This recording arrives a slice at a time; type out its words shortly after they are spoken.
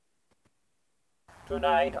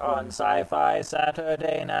Tonight on Sci-Fi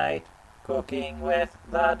Saturday Night, cooking with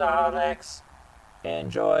the Daleks.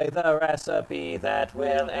 Enjoy the recipe that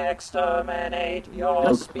will exterminate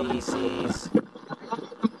your species.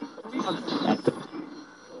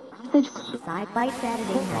 Sci-Fi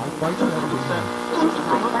Saturday Night.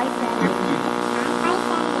 Sci-Fi Saturday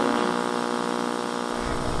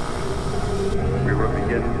Night. We will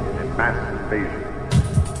begin a mass invasion.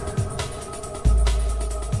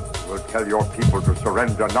 We'll tell your people to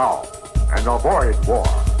surrender now and avoid war.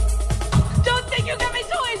 Don't think you get me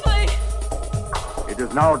so easily! It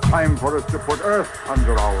is now time for us to put Earth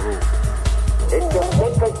under our rule. It's your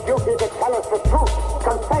sacred duty to tell us the truth.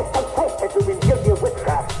 Confess that you've been guilty of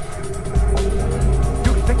witchcraft.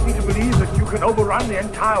 You expect me to believe that you can overrun the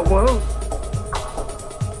entire world?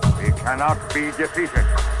 We cannot be defeated.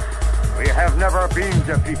 We have never been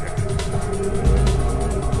defeated.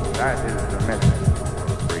 That is the message.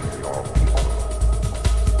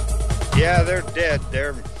 Yeah, they're dead.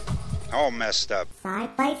 They're all messed up.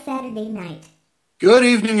 Sci-Fi Saturday Night. Good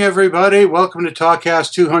evening, everybody. Welcome to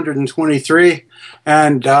TalkCast 223.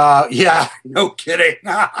 And, yeah, no kidding.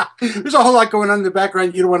 There's a whole lot going on in the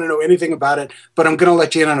background. You don't want to know anything about it, but I'm going to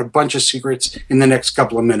let you in on a bunch of secrets in the next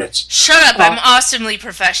couple of minutes. Shut up, I'm awesomely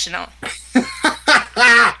professional.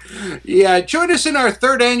 Yeah, join us in our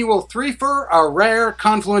third annual Threefer, our rare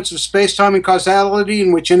confluence of space-time and causality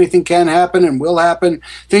in which anything can happen and will happen.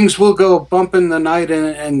 Things will go bump in the night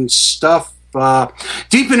and stuff.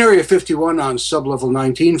 Deep in Area 51 on Sublevel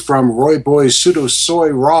 19 from Roy Boy's Pseudo Soy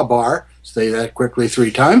Raw Bar. Say that quickly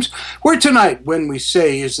 3 times. Where tonight, when we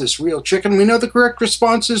say, is this real chicken, we know the correct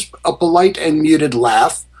response is a polite and muted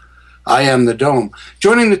laugh. I am the Dome.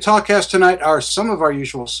 Joining the TalkCast tonight are some of our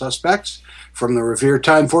usual suspects. From the revered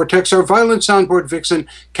Time Vortex, our violent soundboard vixen,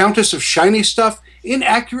 Countess of Shiny Stuff,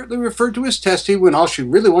 inaccurately referred to as Testy when all she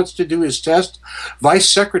really wants to do is test, Vice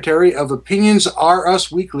Secretary of Opinions R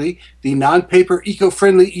Us Weekly, the non-paper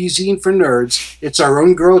eco-friendly e-zine for nerds. It's our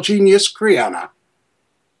own girl genius, Kriana.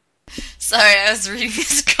 Sorry, I was reading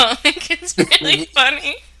this comic. It's really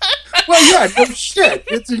funny. Well, yeah, no shit.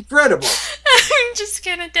 It's incredible. I'm just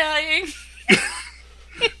kind of dying.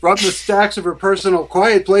 From the stacks of her personal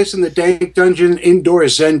quiet place in the dank dungeon, indoor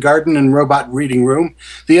Zen garden, and robot reading room,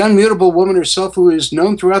 the unmutable woman herself who is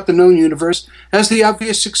known throughout the known universe as the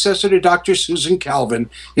obvious successor to Dr. Susan Calvin,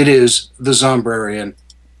 it is the Zombrarian.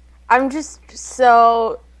 I'm just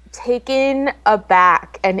so taken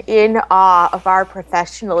aback and in awe of our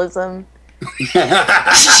professionalism. Shut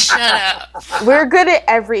up. We're good at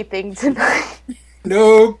everything tonight.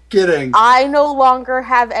 No kidding. I no longer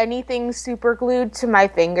have anything super glued to my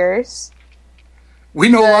fingers. We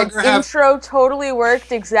no longer have... The intro totally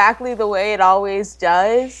worked exactly the way it always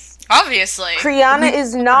does. Obviously. Kriana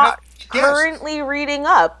is not currently reading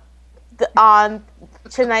up on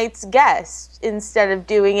tonight's guest instead of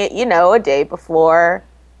doing it, a day before.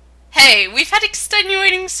 Hey, we've had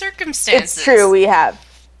extenuating circumstances. It's true, we have.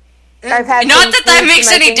 I've had not that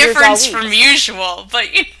makes any difference from usual, but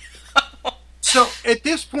So, at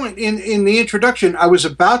this point in the introduction, I was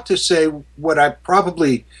about to say what I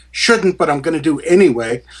probably shouldn't, but I'm going to do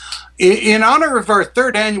anyway. In honor of our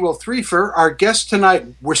third annual Threefer, our guests tonight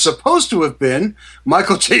were supposed to have been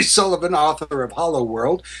Michael J. Sullivan, author of Hollow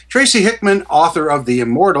World, Tracy Hickman, author of The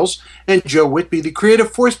Immortals, and Joe Whitby, the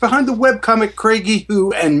creative force behind the webcomic Craigie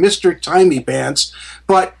Who and Mr. Timey Pants.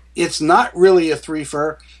 But it's not really a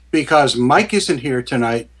Threefer because Mike isn't here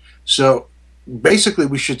tonight, so... basically,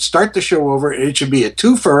 we should start the show over. It should be a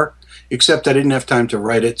twofer, except I didn't have time to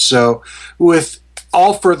write it. So, with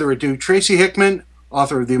all further ado, Tracy Hickman,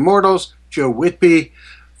 author of The Immortals, Joe Whitby,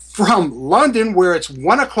 from London, where it's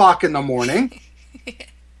 1 o'clock in the morning.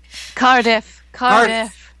 Cardiff.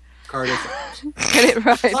 Cardiff. Get it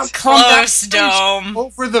right. Close, Dome.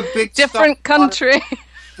 Over the big different country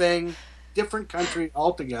thing. Different country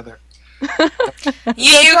altogether.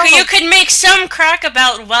 You could make some crack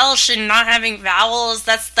about Welsh and not having vowels.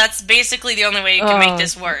 That's basically the only way you can make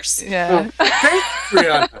this worse. Yeah.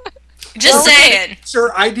 Just saying.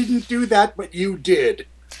 Sir, I didn't do that, but you did.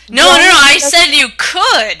 No, I said you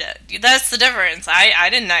could. That's the difference. I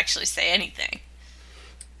didn't actually say anything.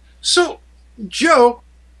 So, Joe,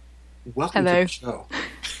 welcome Hello. to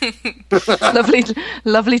the show.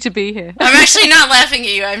 Lovely to be here. I'm actually not laughing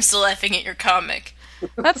at you. I'm still laughing at your comic.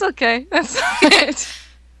 That's okay. That's right.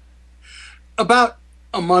 About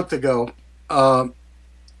a month ago,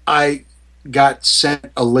 I got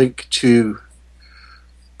sent a link to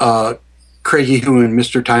Craigie Who and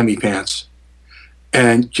Mr. Timey Pants.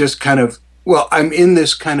 And just kind of, I'm in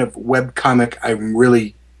this kind of webcomic. I'm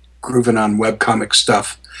really grooving on webcomic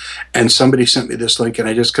stuff. And somebody sent me this link, and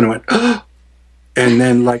I just kind of went, oh, And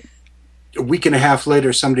then, like, a week and a half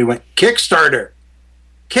later, somebody went, Kickstarter.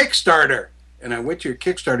 And I went to your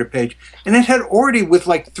Kickstarter page, and it had already, with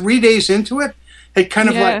like 3 days into it, had kind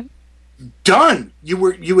of like done.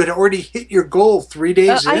 You had already hit your goal 3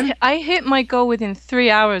 days in. I hit my goal within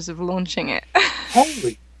 3 hours of launching it.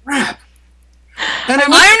 Holy crap! And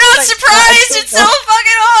I'm not surprised. It's so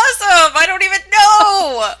fucking awesome. I don't even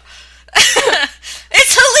know.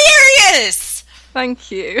 It's hilarious.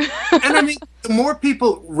 Thank you. And I mean, the more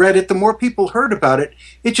people read it, the more people heard about it.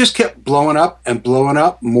 It just kept blowing up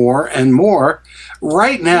more and more.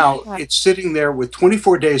 Right now, it's sitting there with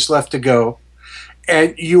 24 days left to go,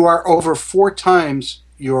 and you are over 4 times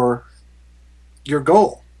your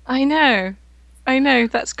goal. I know.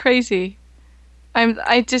 That's crazy.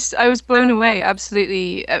 I was blown away.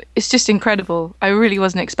 Absolutely, it's just incredible. I really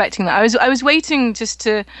wasn't expecting that. I was waiting just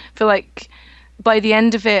for like, by the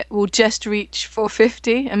end of it, we'll just reach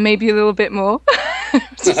 450 and maybe a little bit more.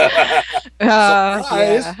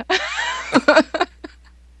 Yeah.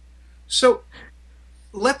 So,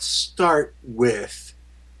 let's start with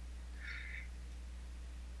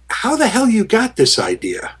how the hell you got this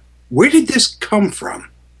idea. Where did this come from?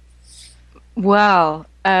 Well,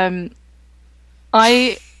 I'm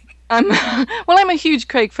a huge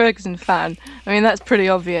Craig Ferguson fan. I mean, that's pretty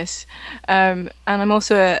obvious. And I'm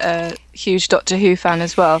also a huge Doctor Who fan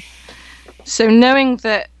as well. So knowing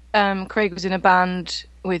that Craig was in a band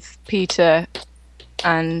with Peter,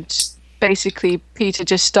 and basically Peter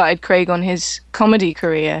just started Craig on his comedy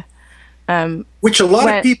career. Which a lot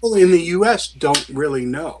of people in the US don't really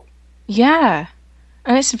know. Yeah.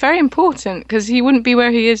 And it's very important, because he wouldn't be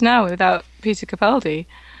where he is now without Peter Capaldi.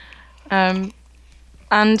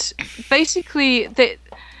 And basically, the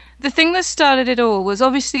thing that started it all was,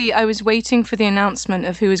 obviously I was waiting for the announcement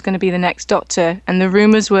of who was going to be the next Doctor, and the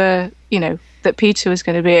rumours were, that Peter was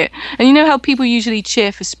going to be it. And you know how people usually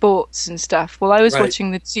cheer for sports and stuff? Well, I was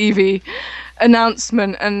watching the TV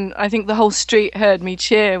announcement, and I think the whole street heard me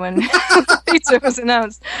cheer when Peter was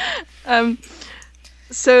announced.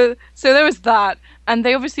 So there was that. And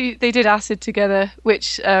they did Acid together,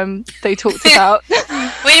 which they talked about.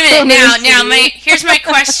 Wait a minute, here's my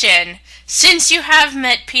question. Since you have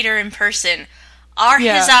met Peter in person, are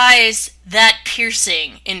his eyes that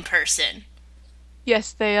piercing in person?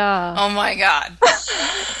 Yes, they are. Oh my god.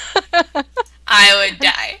 I would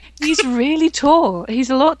die. He's really tall.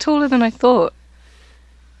 He's a lot taller than I thought.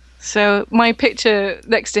 So my picture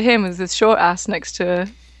next to him is this short ass next to a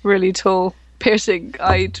really tall,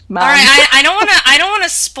 piercing-eyed man. All right, I don't want to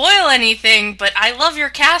spoil anything, but I love your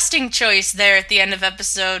casting choice there at the end of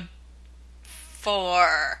episode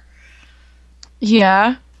 4.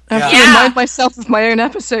 Yeah. I have to remind myself of my own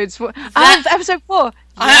episodes. Episode 4. Yeah.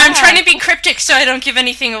 I'm trying to be cryptic so I don't give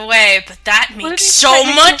anything away, but that makes so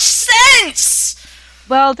much sense.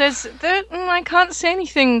 Well, I can't say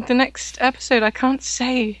anything. The next episode, I can't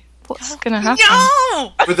say what's going to happen.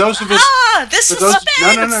 No! For those of us,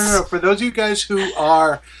 No. For those of you guys who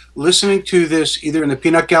are listening to this either in the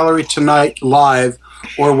Peanut Gallery tonight live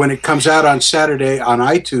or when it comes out on Saturday on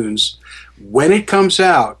iTunes, when it comes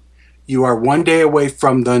out, you are 1 day away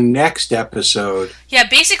from the next episode. Yeah,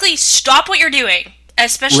 basically, stop what you're doing.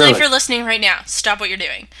 Especially if you're listening right now. Stop what you're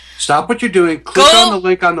doing. Stop what you're doing. Click on the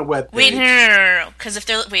link on the webpage. Wait, no. Because if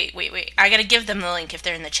they're... Wait. I gotta give them the link if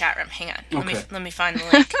they're in the chat room. Hang on. Okay. Let me find the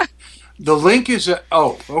link. The link is...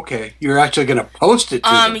 okay. You're actually going to post it to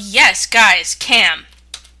them. Yes, guys. Cam.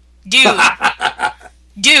 Dude.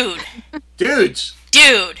 Dudes.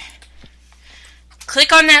 Dude.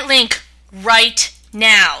 Click on that link right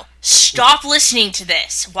now. Stop listening to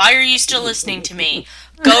this. Why are you still listening to me?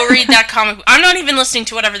 Go read that comic book. I'm not even listening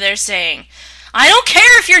to whatever they're saying. I don't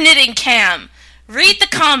care if you're knitting, Cam. Read the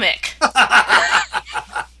comic.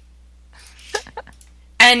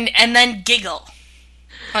 and then giggle.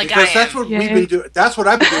 Because that's what we've been doing. That's what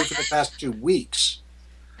I've been doing for the past 2 weeks.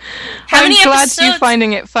 I'm glad you're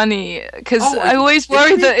finding it funny, because I always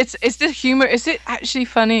worry that it's the humor. Is it actually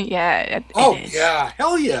funny? Yeah. It is. Yeah.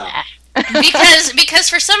 Hell yeah. because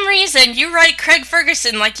for some reason you write Craig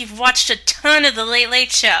Ferguson like you've watched a ton of the Late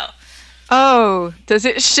Late Show. Oh, does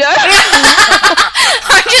it show?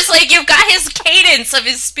 I'm just like, you've got his cadence of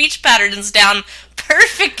his speech patterns down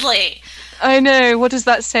perfectly. I know. What does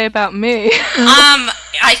that say about me?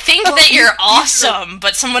 I think that you're awesome,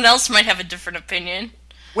 but someone else might have a different opinion.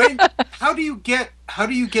 Wait, how do you get the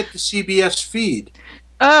CBS feed?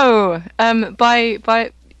 Oh,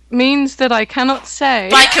 by means that I cannot say.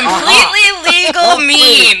 By completely legal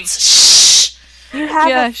means. Shh. You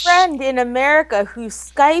have a friend in America who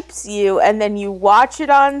Skypes you, and then you watch it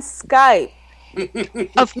on Skype.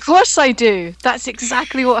 Of course I do. That's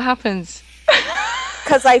exactly what happens.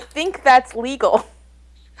 because I think that's legal.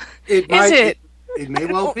 It Is it? It may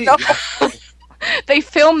well be. No. They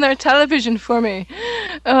film their television for me.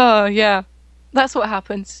 Oh, yeah. That's what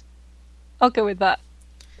happens. I'll go with that.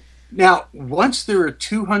 Now, once there are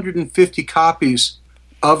 250 copies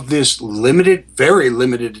of this very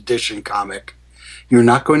limited edition comic, you're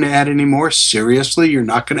not going to add any more? Seriously? You're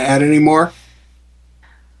not going to add any more?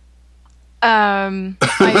 I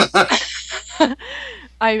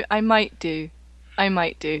might do. We'll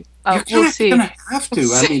see. You're going to have to.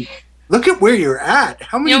 I mean, look at where you're at.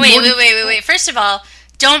 How many? No, wait. First of all,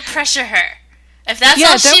 don't pressure her. If that's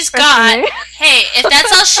all she's pressure got, me. hey, if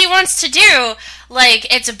that's all she wants to do,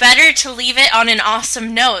 like, it's better to leave it on an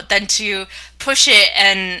awesome note than to push it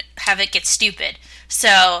and have it get stupid.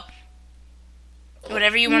 So,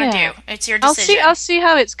 whatever you want to do, it's your decision. I'll see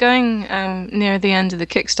how it's going near the end of the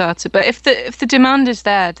Kickstarter. But if the demand is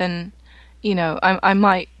there, then I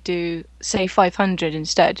might do, say, 500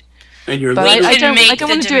 instead. And you're but I don't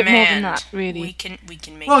want to do it more demand. than that, really. We can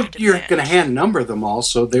make. Well, the you're demand. going to hand number them all,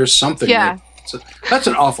 so there's something. Yeah. So that's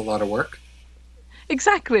an awful lot of work.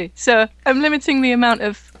 Exactly. So I'm limiting the amount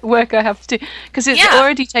of work I have to do because it's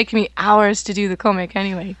already taken me hours to do the comic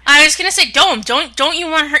anyway. I was gonna say, don't you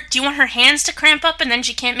want her? Do you want her hands to cramp up and then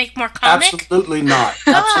she can't make more comic? Absolutely not.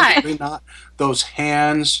 Absolutely not. Those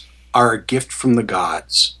hands are a gift from the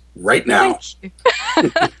gods right now.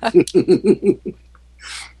 Thank you.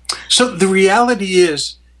 So the reality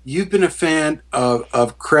is, you've been a fan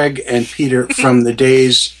of Craig and Peter from the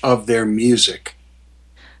days of their music.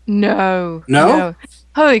 No. No?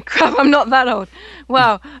 Holy crap, I'm not that old.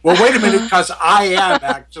 Wow. Well, wait a minute, because I am,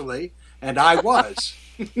 actually, and I was.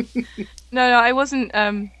 No, I wasn't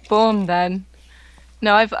born then.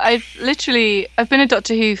 No, I've been a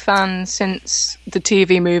Doctor Who fan since the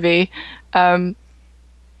TV movie, and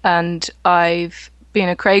I've been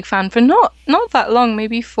a Craig fan for not that long,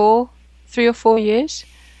 maybe 3 or 4 years.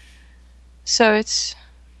 So it's,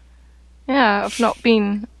 I've not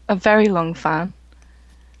been a very long fan.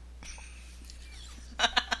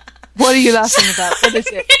 What are you laughing about? What is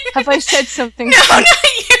it? Have I said something? No, not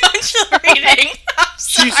you. I'm just reading. I'm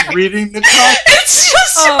sorry. She's reading the comic. It's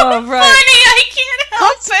just so funny. I can't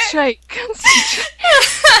help Concentrate.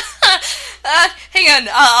 Hang on.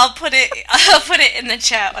 I'll put it in the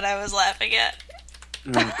chat what I was laughing at.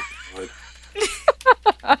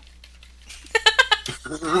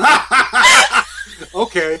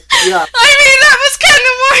 Okay, yeah. I mean, that was kind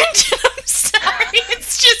of warranted. I'm sorry.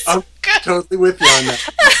 It's just I'm good. totally with you on that.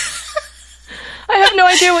 I have no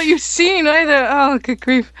idea what you've seen either. Oh, good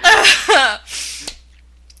grief.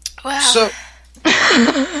 Wow. So,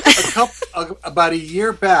 about a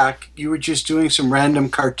year back, you were just doing some random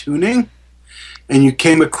cartooning, and you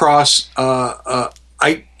came across.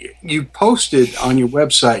 You posted on your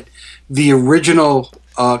website the original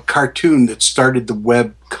cartoon that started the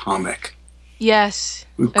web comic. Yes.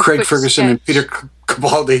 With Craig Ferguson and Peter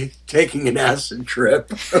Capaldi taking an acid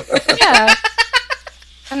trip. Yeah.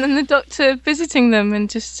 And then the Doctor visiting them and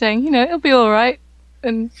just saying, it'll be all right.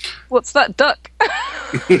 And what's that duck?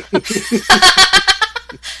 Wait,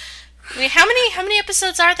 how many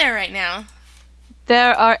episodes are there right now?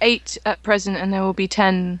 There are 8 at present, and there will be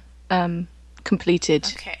 10 completed.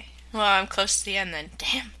 Okay. Well, I'm close to the end then.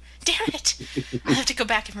 Damn it! I'll have to go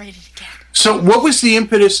back and read it again. So, what was the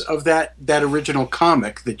impetus of that original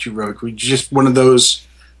comic that you wrote? Was it just one of those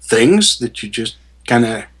things that you just kind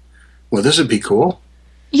of, well, this would be cool?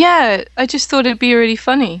 Yeah, I just thought it'd be really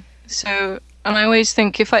funny. So, and I always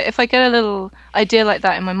think if I get a little idea like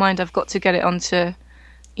that in my mind, I've got to get it onto,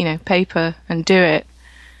 paper and do it.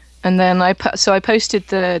 And then I posted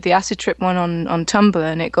the acid trip one on Tumblr,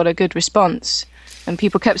 and it got a good response. And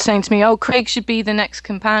people kept saying to me, "Oh, Craig should be the next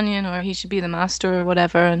companion, or he should be the master, or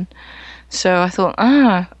whatever." And so I thought,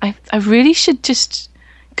 I really should just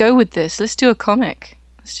go with this. Let's do a comic.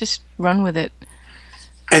 Let's just run with it.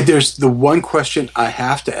 And there's the one question I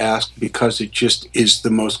have to ask, because it just is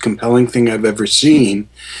the most compelling thing I've ever seen,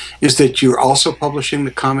 is that you're also publishing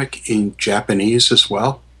the comic in Japanese as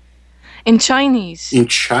well? In Chinese. In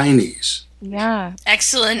Chinese. Yeah.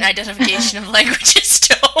 Excellent identification of languages,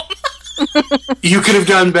 Tom. You could have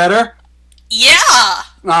done better? Yeah!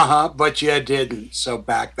 Uh-huh, but you didn't, so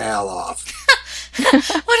back the hell off.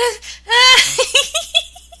 What is...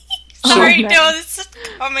 Sorry, no, this is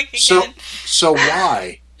a comic again. So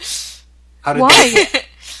why? How did why?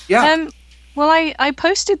 Yeah. Well, I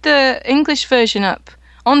posted the English version up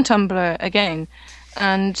on Tumblr again,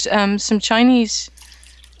 and some Chinese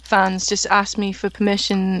fans just asked me for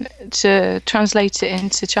permission to translate it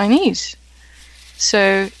into Chinese.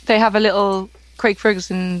 So they have a little Craig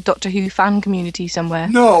Ferguson Doctor Who fan community somewhere.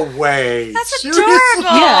 No way. That's Seriously?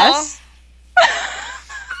 adorable. Yes.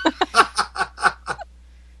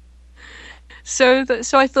 So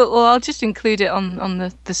I thought, well, I'll just include it on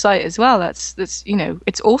the site as well. That's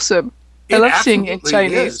it's awesome. I love seeing it in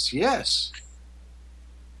Chinese. Is, yes.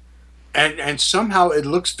 And somehow it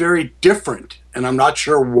looks very different, and I'm not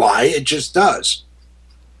sure why. It just does.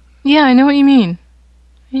 Yeah, I know what you mean.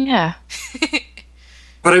 Yeah.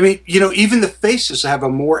 But I mean, even the faces have a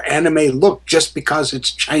more anime look just because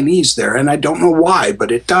it's Chinese there, and I don't know why,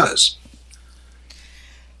 but it does.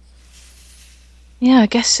 Yeah, I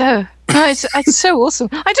guess so. No, it's so awesome.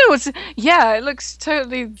 I don't know it looks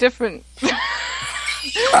totally different.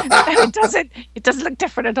 It doesn't look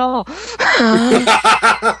different at all.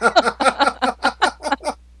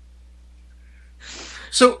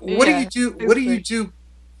 So what do you do? What do you do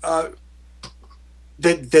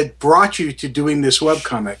that brought you to doing this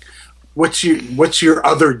webcomic? What's your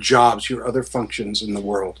other jobs, your other functions in the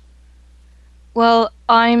world? Well,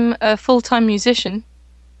 I'm a full-time musician,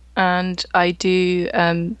 and I do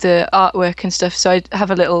the artwork and stuff. So I have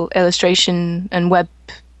a little illustration and web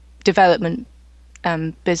development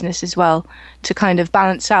business as well to kind of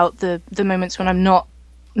balance out the moments when I'm not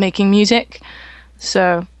making music.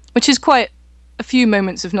 So, which is quite a few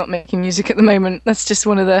moments of not making music at the moment. That's just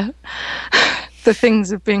one of the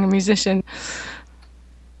things of being a musician.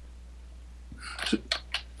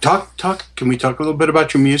 Can we talk a little bit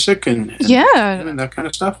about your music and that kind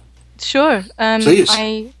of stuff? Sure. Please.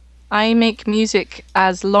 I make music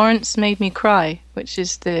as Lawrence Made Me Cry, which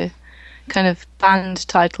is the kind of band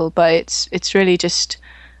title, but it's really just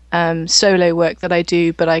solo work that I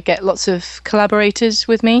do, but I get lots of collaborators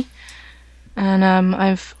with me. And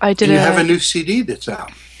you have a new CD that's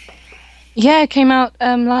out. Yeah, it came out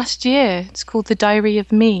last year. It's called The Diary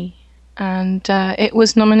of Me, and it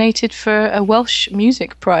was nominated for a Welsh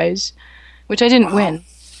Music Prize, which I didn't win,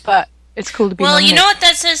 but it's cool to be nominated. You know what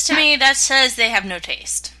that says to me? That says they have no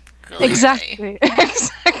taste. Clearly. Exactly.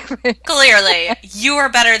 Clearly. You are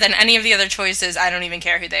better than any of the other choices. I don't even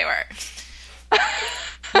care who they were.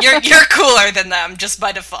 You're cooler than them, just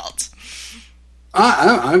by default.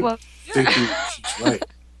 I'm thinking she's right.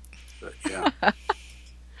 But, yeah.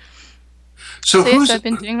 So yes, I've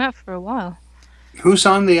been doing that for a while. Who's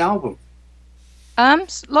on the album?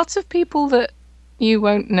 Lots of people that you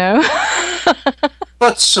won't know.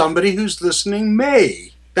 But somebody who's listening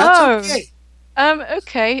may. That's okay.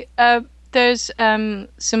 Okay. There's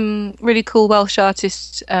some really cool Welsh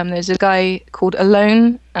artists. There's a guy called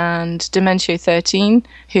Alone and Dementio 13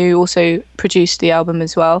 who also produced the album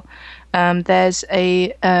as well. There's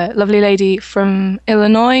a lovely lady from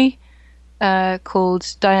Illinois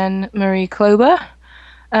called Diane Marie Klober.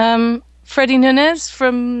 Freddie Nunez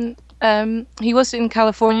from he was in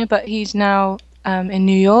California, but he's now in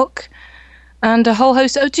New York, and a whole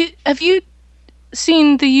host. Have you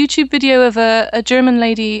seen the YouTube video of a German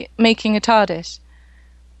lady making a TARDIS?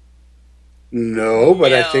 No,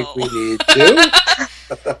 but I think we need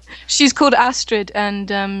to. She's called Astrid,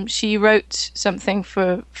 and she wrote something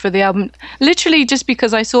for the album, literally just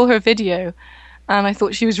because I saw her video, and I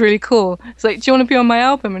thought she was really cool. It's like, do you want to be on my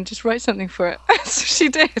album and just write something for it? So she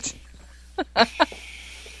did.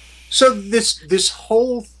 So this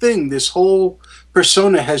whole thing, this whole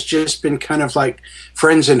persona has just been kind of like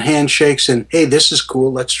friends and handshakes and, hey, this is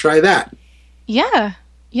cool, let's try that. Yeah,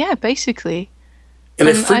 basically. And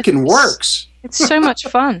it freaking works. It's so much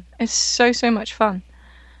fun. It's so much fun.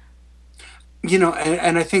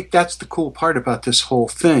 And I think that's the cool part about this whole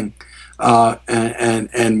thing,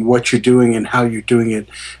 and what you're doing and how you're doing it,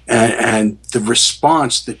 and the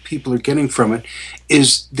response that people are getting from it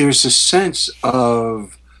is there's a sense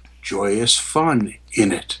of joyous fun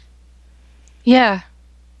in it. Yeah,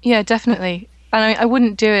 definitely. And I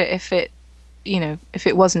wouldn't do it if it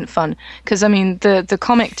wasn't fun, because the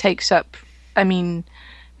comic takes up,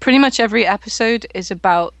 pretty much every episode is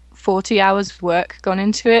about 40 hours of work gone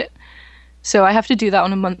into it. So I have to do that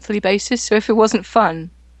on a monthly basis. So if it wasn't fun,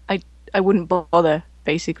 I wouldn't bother,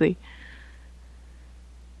 basically.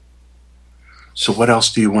 So what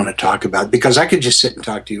else do you want to talk about? Because I could just sit and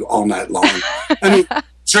talk to you all night long.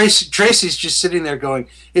 Tracy's just sitting there going,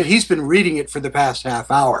 he's been reading it for the past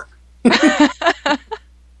half hour.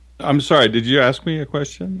 I'm sorry, did you ask me a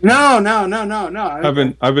question? No.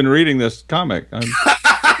 I've been reading this comic.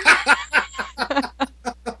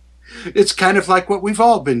 It's kind of like what we've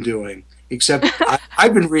all been doing, except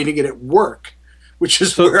I've been reading it at work, which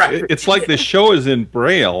is it's like the show is in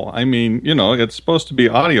Braille. It's supposed to be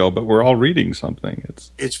audio, but we're all reading something.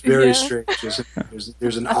 It's very strange.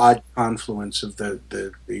 There's an odd confluence of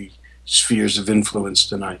the spheres of influence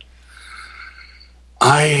tonight.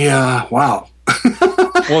 Wow. Well,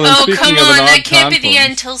 then, Oh, speaking come of an on. odd That can't be the confluence-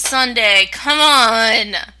 end till Sunday. Come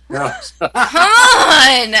on. Yes. Come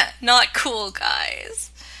on. Not cool,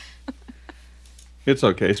 guys. It's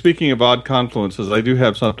okay. Speaking of odd confluences, I do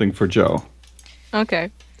have something for Joe.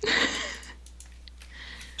 Okay.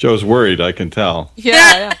 Joe's worried, I can tell.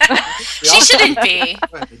 Yeah. She shouldn't be.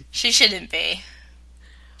 She shouldn't be.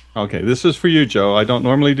 Okay, this is for you, Joe. I don't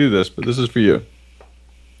normally do this, but this is for you.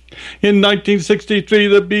 In 1963,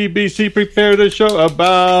 the BBC prepared a show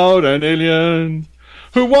about an alien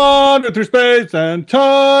who wandered through space and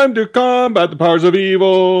time to combat the powers of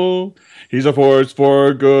evil. He's a force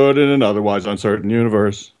for good in an otherwise uncertain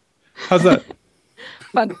universe. How's that?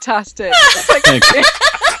 Fantastic. Thank you.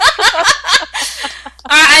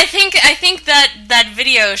 I think that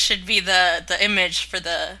video should be the image for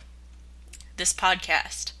this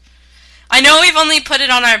podcast. I know we've only put it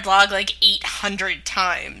on our blog like 800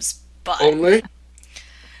 times, but Only?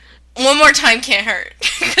 one more time can't hurt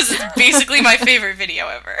because it's basically my favorite video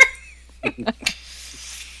ever.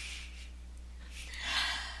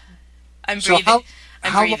 I'm breathing. So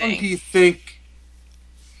I'm how breathing. long do you think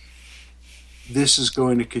this is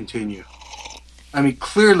going to continue? I mean,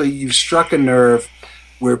 clearly you've struck a nerve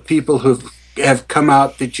where people have come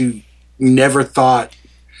out that you never thought,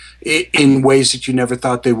 in ways that you never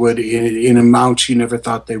thought they would, in amounts you never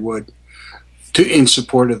thought they would, in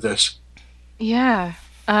support of this. Yeah.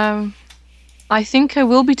 I think I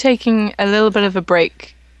will be taking a little bit of a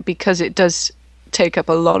break because it does take up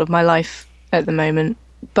a lot of my life at the moment.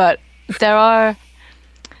 But there are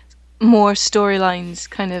more storylines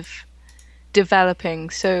kind of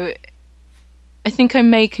developing, so I think I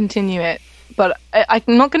may continue it. But I'm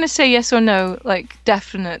not going to say yes or no, like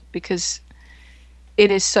definite, because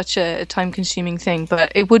it is such a time-consuming thing.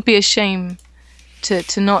 But it would be a shame to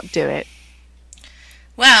not do it.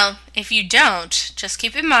 Well, if you don't, just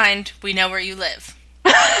keep in mind we know where you live.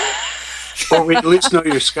 Or we at least know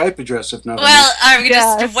your Skype address, if not. Well,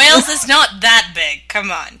 Wales is not that big.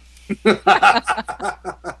 Come on.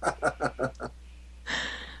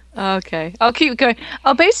 Okay, I'll keep going.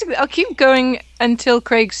 I'll keep going until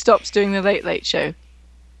Craig stops doing the Late Late Show.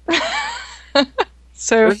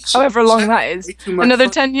 So, however long that is, another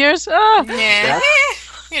 10 years. Oh. Yeah,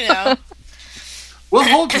 you know. We'll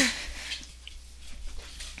hold it.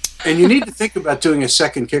 And you need to think about doing a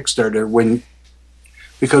second Kickstarter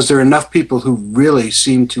because there are enough people who really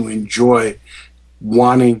seem to enjoy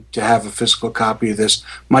wanting to have a physical copy of this.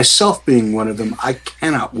 Myself being one of them, I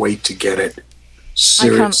cannot wait to get it.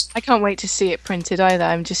 Seriously. I can't wait to see it printed either.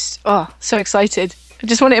 I'm just so excited. I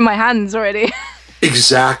just want it in my hands already.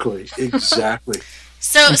 Exactly.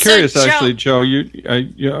 I'm curious, actually, Joe. You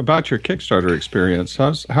about your Kickstarter experience.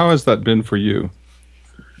 How has that been for you?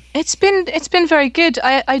 It's been very good.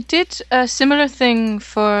 I did a similar thing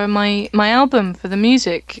for my album, for the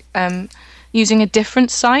music, using a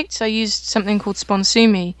different site. I used something called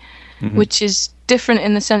Sponsumi, which is different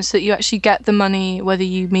in the sense that you actually get the money whether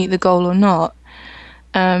you meet the goal or not.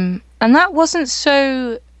 And that wasn't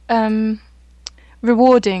so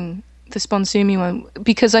rewarding, the Sponsumi one,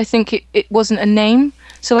 because I think it wasn't a name.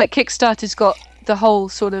 So like Kickstarter's got the whole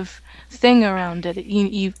sort of thing around it.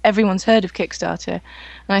 Everyone's heard of Kickstarter,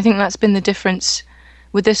 and I think that's been the difference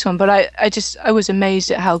with this one. But I was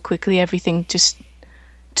amazed at how quickly everything just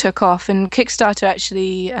took off, and Kickstarter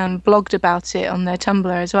actually blogged about it on their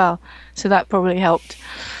Tumblr as well, so that probably helped.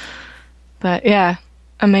 But yeah,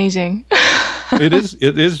 amazing. It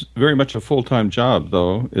is very much a full-time job,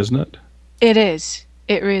 though, isn't it? It is.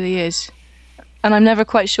 It really is. And I'm never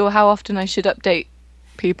quite sure how often I should update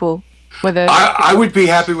people. Whether I would be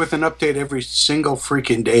happy with an update every single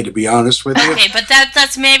freaking day, to be honest with you. Okay, but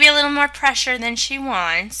that's maybe a little more pressure than she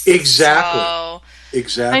wants. Exactly. So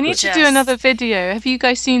Exactly. I need to do another video. Have you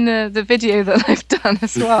guys seen the video that I've done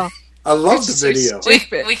as well? I love the video.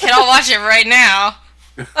 We can all watch it right now.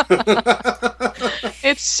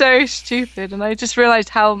 It's so stupid, and I just realized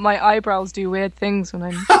how my eyebrows do weird things when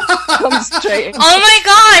I'm concentrating. Oh my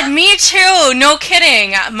god, me too. No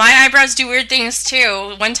kidding. My eyebrows do weird things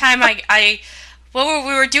too. One time we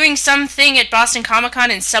were doing something at Boston Comic Con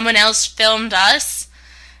and someone else filmed us.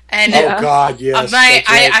 And oh god, yes.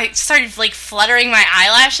 I started like fluttering my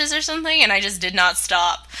eyelashes or something, and I just did not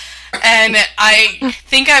stop. And I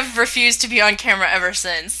think I've refused to be on camera ever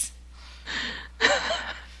since.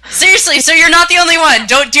 Seriously, so you're not the only one.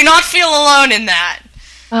 Do not feel alone in that.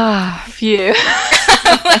 Phew.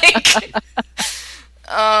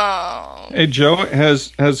 Oh. Hey Joe,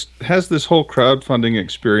 has this whole crowdfunding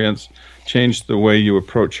experience changed the way you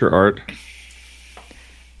approach your art?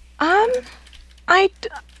 I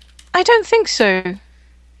don't think so.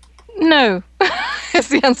 No. is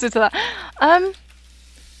the answer to that.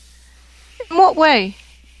 In what way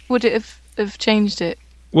would it have changed it?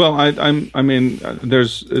 Well, I mean,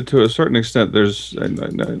 there's, to a certain extent, there's,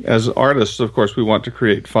 as artists, of course, we want to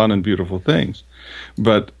create fun and beautiful things,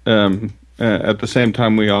 but at the same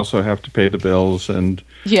time, we also have to pay the bills and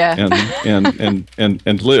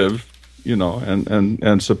and live, you know,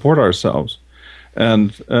 and support ourselves.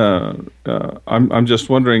 And I'm just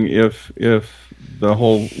wondering if the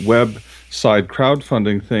whole website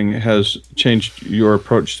crowdfunding thing has changed your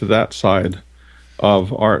approach to that side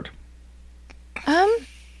of art.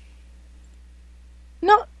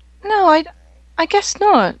 I guess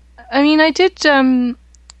not. I mean, I did the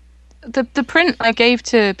print I gave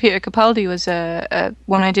to Peter Capaldi was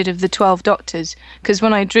one I did of the 12 Doctors, because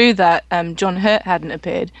when I drew that, John Hurt hadn't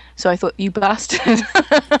appeared, so I thought, you bastard.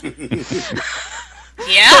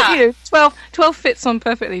 Yeah. You know, 12 fits on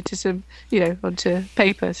perfectly to some, you know, onto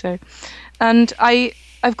paper. So, and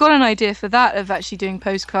I've got an idea for that, of actually doing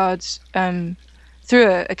postcards through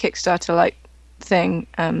a Kickstarter like thing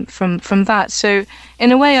from that. So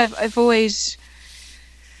in a way, I've always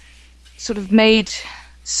sort of made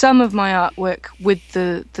some of my artwork with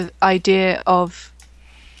the idea of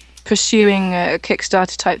pursuing a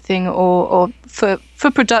Kickstarter type thing, or for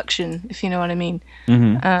production, if you know what I mean.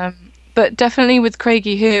 Mm-hmm. But definitely with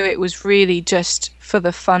Craigie Who, it was really just for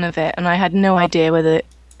the fun of it, and I had no idea whether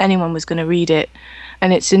anyone was going to read it.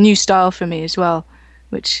 And it's a new style for me as well,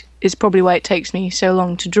 which is probably why it takes me so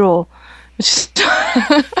long to draw.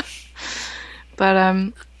 But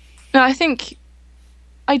no, I think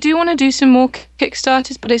I do want to do some more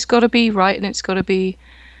Kickstarters, but it's got to be right, and it's got to be,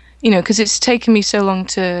 you know, because it's taken me so long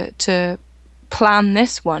to plan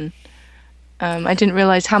this one. I didn't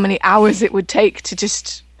realize how many hours it would take to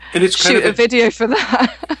just shoot a video for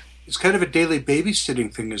that. It's kind of a daily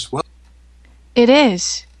babysitting thing as well. It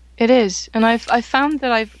is, and I've found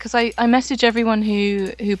that because I message everyone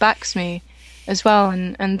who backs me as well,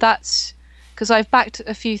 and that's because I've backed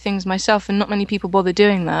a few things myself, and not many people bother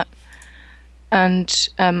doing that. And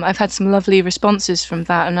I've had some lovely responses from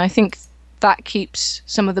that, and I think that keeps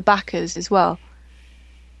some of the backers as well.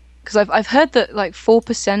 Because I've heard that like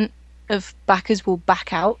 4% of backers will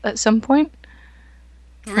back out at some point.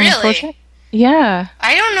 Really? Yeah.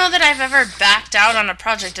 I don't know that I've ever backed out on a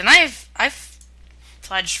project, and I've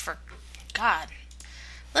pledged for, God,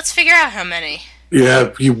 let's figure out how many.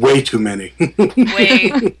 Yeah, way too many.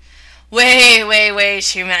 way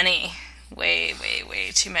too many. Way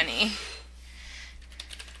too many.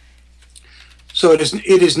 So it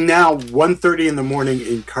is now 1:30 in the morning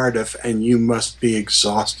in Cardiff, and you must be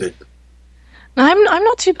exhausted. I'm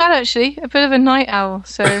not too bad, actually. A bit of a night owl,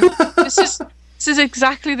 so this is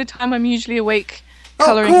exactly the time I'm usually awake,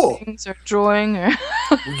 coloring things or drawing. Or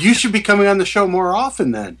You should be coming on the show more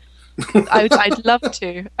often then. I'd love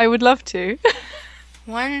to. I would love to.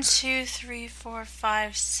 1, 2, 3, 4,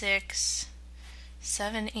 5, 6,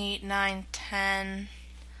 7, 8, 9, 10,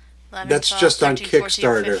 11, That's 12, just 13, on 14,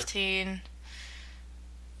 Kickstarter. 15,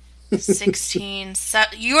 16.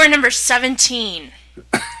 You are number 17.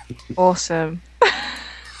 Awesome.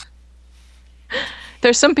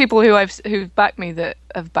 There's some people who've backed me that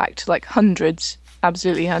have backed like hundreds,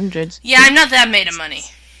 absolutely hundreds. Yeah, I'm not that made of money,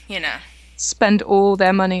 you know. Spend all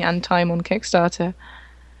their money and time on Kickstarter.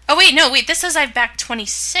 Oh, wait, this says I've backed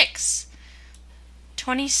 26.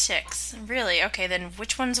 26. Really? Okay, then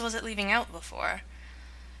which ones was it leaving out before?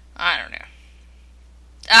 I don't know.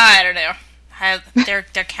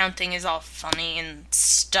 Their counting is all funny and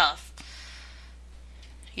stuff.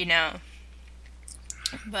 You know.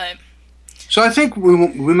 But... So I think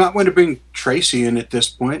we might want to bring Tracy in at this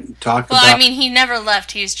point and talk about... Well, I mean, he never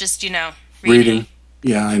left. He's just, you know, reading.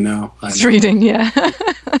 Yeah, I know. He's reading, yeah.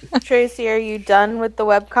 Tracy, are you done with the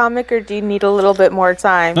webcomic, or do you need a little bit more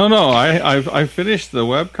time? No, I finished the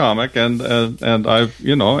webcomic, and I've,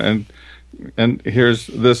 you know, and here's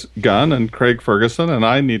this gun and Craig Ferguson, and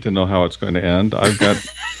I need to know how it's going to end. I've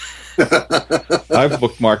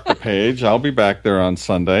bookmarked the page. I'll be back there on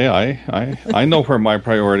Sunday. I know where my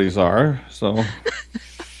priorities are, so...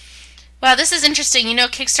 Wow, this is interesting. You know,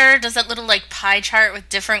 Kickstarter does that little, like, pie chart with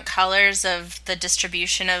different colors of the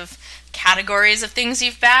distribution of categories of things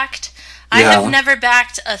you've backed. Yeah. I have never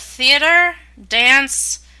backed a theater,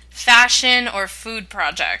 dance, fashion, or food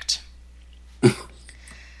project.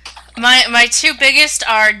 My two biggest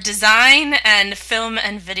are design and film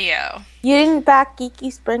and video. You didn't back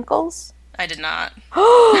Geeky Sprinkles? I did not.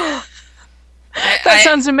 That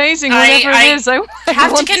sounds amazing. Whatever it is, I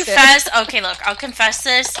have to confess. Okay, look, I'll confess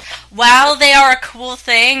this. While they are a cool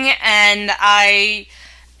thing and I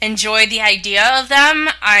enjoy the idea of them,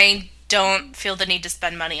 I don't feel the need to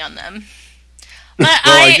spend money on them.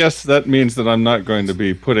 I guess that means that I'm not going to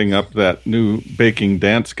be putting up that new baking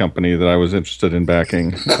dance company that I was interested in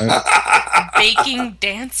backing. Baking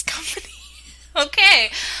dance company?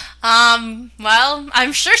 Okay. Well,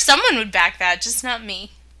 I'm sure someone would back that, just not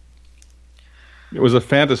me. It was a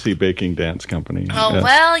fantasy baking dance company. Oh, yes.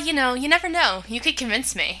 Well, you never know. You could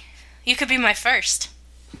convince me. You could be my first.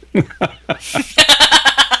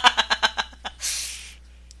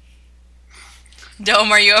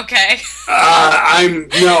 Dome, are you okay?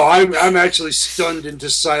 I'm actually stunned into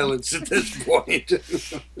silence at this point.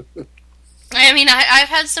 I mean, I've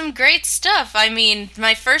had some great stuff. I mean,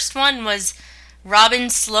 my first one was Robin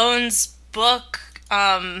Sloan's book,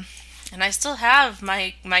 and I still have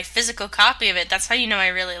my physical copy of it. That's how you know I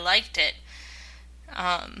really liked it.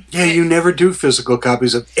 You never do physical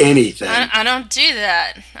copies of anything. I don't do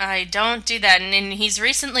that. I don't do that. And he's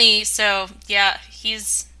recently, he's a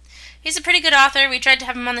pretty good author. We tried to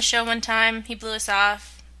have him on the show one time. He blew us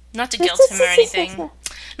off. Not to guilt him or anything.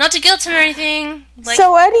 Not to guilt him or anything.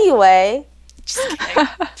 So anyway, just kidding.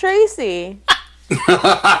 Tracy.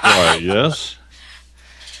 Why, yes.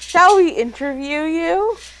 Shall we interview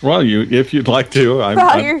you? Well, if you'd like to,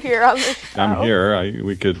 you're here on the show. I'm here.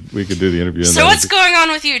 We could do the interview. So what's going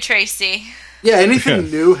on with you, Tracy? Yeah,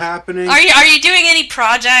 anything new happening? Are you doing any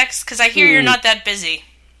projects? Because I hear you're not that busy.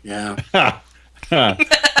 Yeah.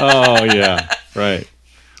 Oh yeah, right.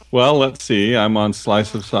 Well, let's see. I'm on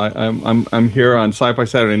Slice of Sci. I'm here on Sci-Fi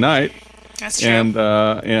Saturday Night. That's true.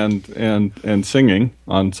 And singing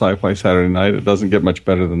on Sci-Fi Saturday Night. It doesn't get much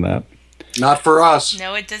better than that. Not for us.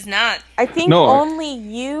 No, it does not. I think only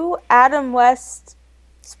you, Adam West,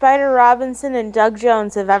 Spider Robinson, and Doug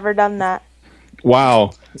Jones have ever done that.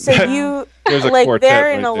 Wow. So you,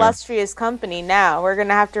 they're an illustrious company now. We're going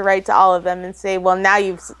to have to write to all of them and say, well, now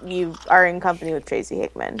you are in company with Tracy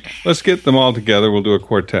Hickman. Let's get them all together. We'll do a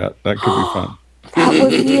quartet. That could be fun. That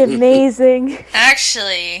would be amazing.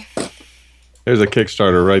 Actually, there's a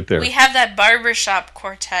Kickstarter right there. We have that barbershop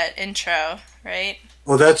quartet intro, right?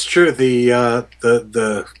 Well, that's true. The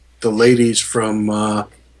ladies from the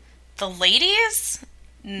ladies?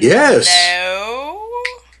 Yes. No.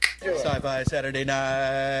 Sci-Fi Saturday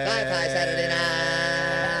Night. Sci-Fi Saturday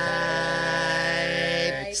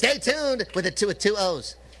Night. Stay tuned with two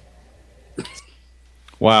O's.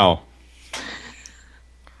 Wow.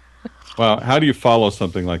 Wow, how do you follow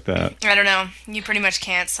something like that? I don't know. You pretty much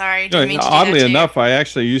can't. Sorry. Oddly enough, I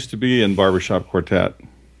actually used to be in Barbershop Quartet.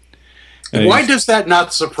 Why does that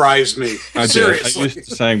not surprise me? Seriously. I used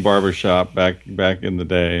to sing Barbershop back in the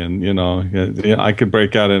day, and I could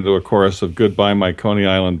break out into a chorus of "Goodbye, My Coney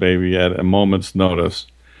Island Baby" at a moment's notice,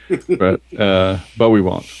 but we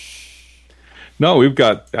won't. No, we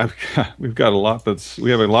have a lot that's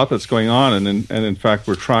going on, and in fact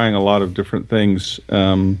we're trying a lot of different things,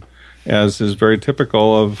 as is very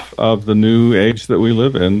typical of the new age that we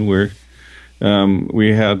live in. We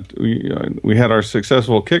had our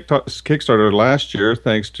successful Kickstarter last year,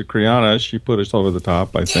 thanks to Kriana. She put us over the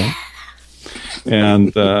top, I think.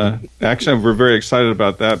 And actually, we're very excited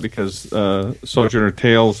about that because Sojourner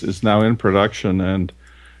Tales is now in production, and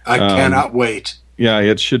I cannot wait. Yeah,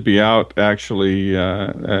 it should be out. Actually,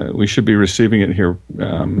 we should be receiving it here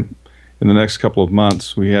in the next couple of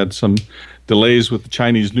months. We had some delays with the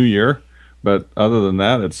Chinese New Year. But other than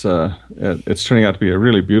that, it's turning out to be a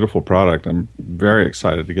really beautiful product. I'm very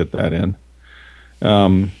excited to get that in.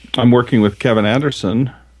 I'm working with Kevin Anderson.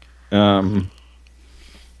 Actually,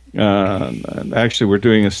 we're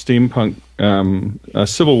doing a steampunk, a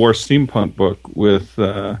Civil War steampunk book with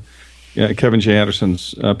Kevin J.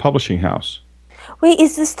 Anderson's publishing house. Wait,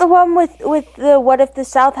 is this the one with the What If the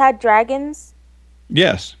South Had Dragons?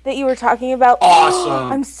 Yes. That you were talking about?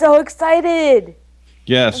 Awesome. I'm so excited.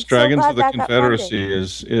 Yes, Dragons of the Confederacy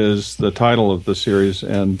is the title of the series,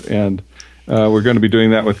 and we're going to be doing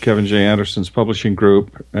that with Kevin J. Anderson's publishing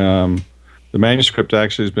group. The manuscript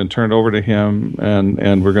actually has been turned over to him,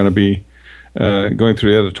 and we're going to be going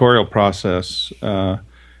through the editorial process.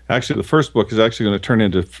 Actually, the first book is actually going to turn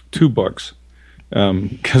into 2 books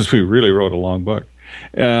because we really wrote a long book,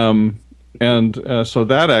 so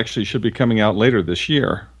that actually should be coming out later this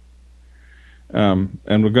year. And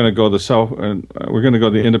we're going to go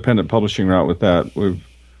the independent publishing route with that.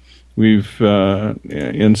 We've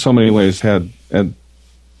in so many ways had been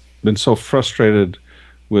so frustrated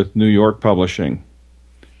with New York publishing,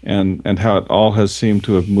 and how it all has seemed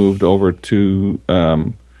to have moved over to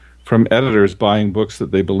from editors buying books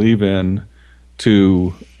that they believe in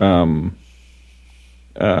to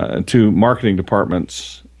marketing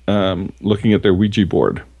departments looking at their Ouija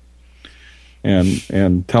board.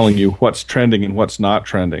 and telling you what's trending and what's not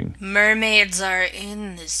trending. Mermaids are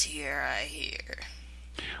in this year, I hear.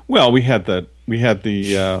 Well, we sent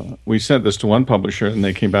this to one publisher, and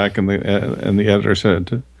they came back, and the editor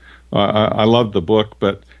said, "I love the book,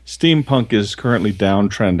 but steampunk is currently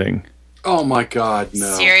downtrending." Oh my God,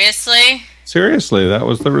 no! Seriously? Seriously, that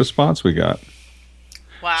was the response we got.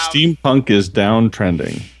 Wow. Steampunk is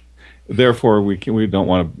downtrending. Therefore, we don't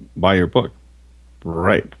want to buy your book.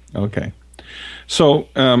 Right. Okay. So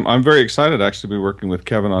I'm very excited actually to be working with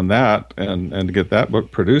Kevin on that and to get that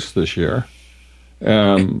book produced this year.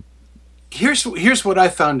 Here's what I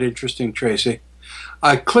found interesting, Tracy.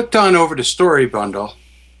 I clicked on over to Story Bundle,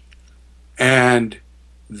 and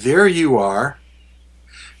there you are.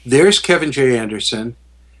 There's Kevin J. Anderson.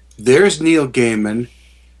 There's Neil Gaiman.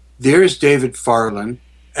 There's David Farland,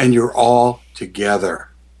 and you're all together.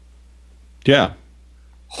 Yeah.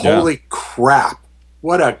 Holy crap.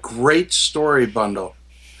 What a great story bundle.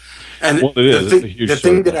 And well, the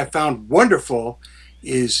thing that I found wonderful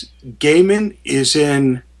is Gaiman is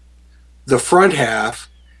in the front half,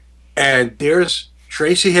 and there's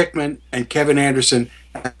Tracy Hickman and Kevin Anderson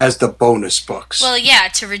as the bonus books. Well, yeah,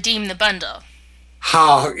 to redeem the bundle.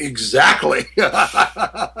 How exactly?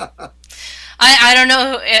 I don't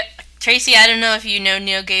know, Tracy, I don't know if you know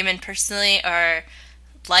Neil Gaiman personally or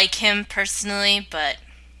like him personally, but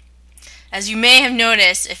as you may have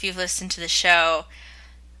noticed if you've listened to the show,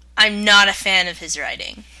 I'm not a fan of his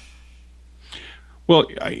writing. Well,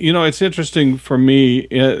 it's interesting for me.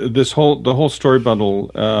 The whole story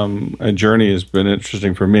bundle journey has been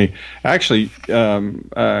interesting for me. Actually,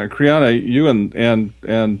 Kriana, you and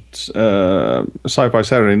Sci-Fi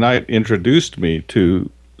Saturday Night introduced me to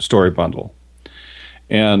Story Bundle,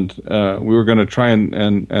 and we were going to try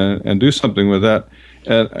and do something with that.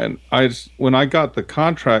 And when I got the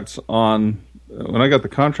contracts on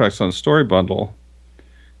Story Bundle,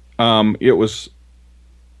 it was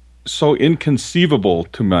so inconceivable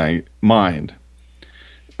to my mind.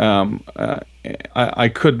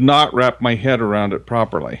 I could not wrap my head around it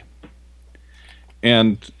properly.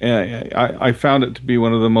 And I found it to be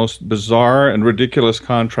one of the most bizarre and ridiculous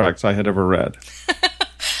contracts I had ever read.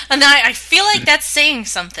 And I feel like that's saying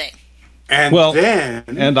something. And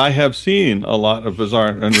and I have seen a lot of bizarre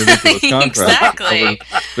and ridiculous contracts over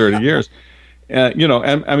 30 years. And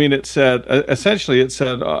I mean, it said, essentially,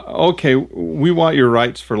 okay, we want your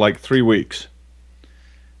rights for like 3 weeks.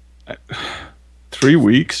 3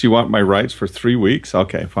 weeks? You want my rights for 3 weeks?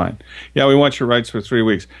 Okay, fine. Yeah, we want your rights for 3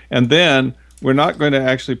 weeks. And then we're not going to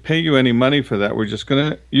actually pay you any money for that. We're just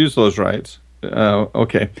going to use those rights.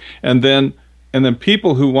 Okay. And then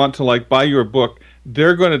people who want to like buy your book,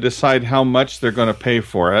 they're going to decide how much they're going to pay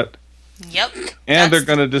for it. Yep. And they're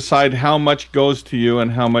going to decide how much goes to you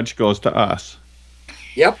and how much goes to us.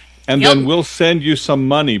 Yep. And then we'll send you some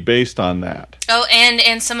money based on that. Oh,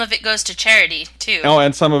 and some of it goes to charity too. Oh,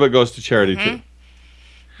 and some of it goes to charity too.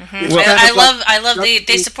 Mm-hmm. Well, I love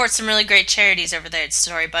they support some really great charities over there at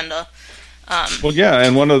Story Bundle. Well, yeah,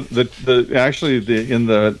 and one of in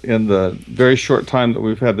the very short time that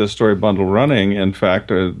we've had this Story Bundle running, in fact,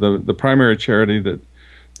 the primary charity that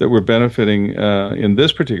we're benefiting in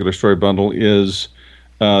this particular Story Bundle is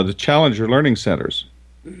the Challenger Learning Centers.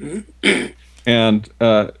 Mm-hmm. And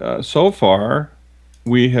so far,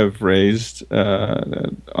 we have raised,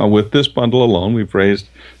 with this bundle alone, we've raised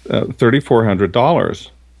 $3,400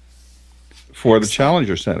 for the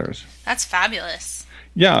Challenger Centers. That's fabulous.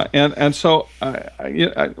 Yeah, and so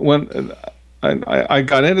when I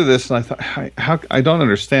got into this, and I thought, I don't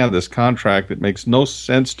understand this contract. It makes no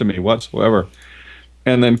sense to me whatsoever.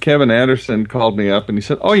 And then Kevin Anderson called me up, and he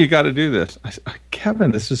said, "Oh, you got to do this." I said,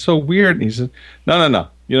 "Kevin, this is so weird." And he said, No.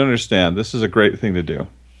 You don't understand. This is a great thing to do.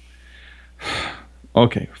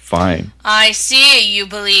 Okay, fine. I see. You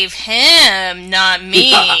believe him, not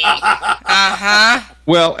me. Uh-huh.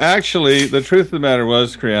 Well, actually, the truth of the matter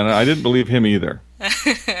was, Kriana, I didn't believe him either.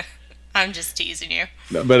 I'm just teasing you.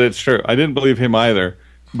 But it's true. I didn't believe him either.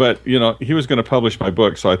 But, he was going to publish my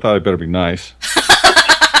book, so I thought I'd better be nice.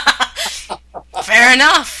 Fair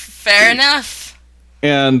enough.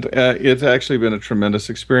 And it's actually been a tremendous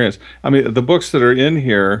experience. I mean, the books that are in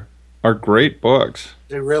here are great books.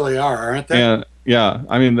 They really are, aren't they? And yeah,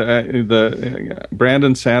 I mean, the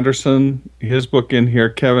Brandon Sanderson, his book in here,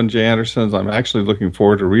 Kevin J. Anderson's. I'm actually looking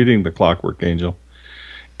forward to reading The Clockwork Angel,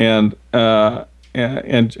 and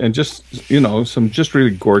just some just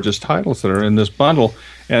really gorgeous titles that are in this bundle.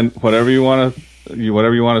 And whatever you want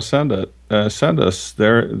to send us,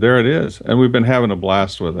 there it is. And we've been having a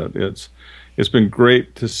blast with it. It's been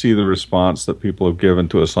great to see the response that people have given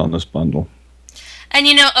to us on this bundle. And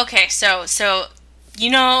okay, so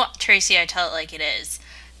Tracy, I tell it like it is.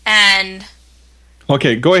 And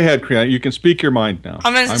Okay, go ahead, Kriya. You can speak your mind now.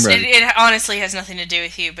 I'm ready. It honestly has nothing to do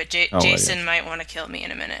with you, but Jason might want to kill me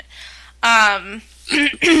in a minute. No,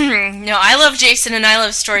 I love Jason and I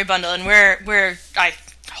love Story Bundle, and we're I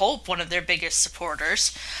hope one of their biggest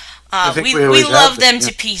supporters. We love them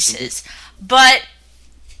to pieces, but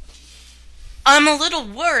I'm a little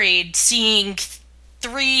worried seeing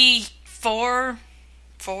 3, 4,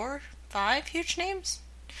 5 huge names.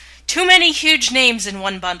 Too many huge names in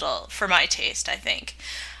one bundle for my taste, I think.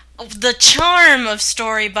 The charm of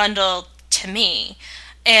Story Bundle, to me,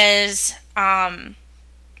 is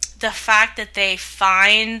the fact that they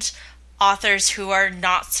find authors who are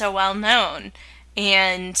not so well known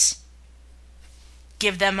and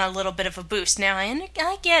give them a little bit of a boost. Now, I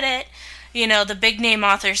get it. The big name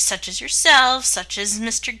authors such as yourself, such as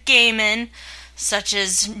Mr. Gaiman, such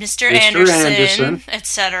as Mr. Anderson.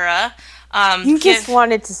 Etc. You just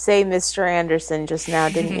wanted to say Mr. Anderson just now,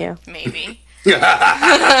 didn't you? Maybe. Give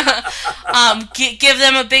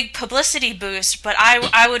them a big publicity boost, but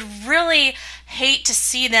I would really hate to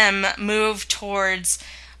see them move towards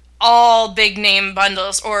all big name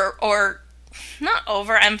bundles or not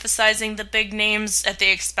overemphasizing the big names at the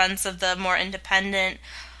expense of the more independent,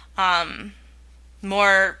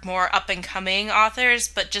 more up and coming authors,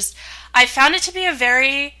 but just I found it to be a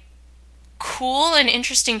very cool and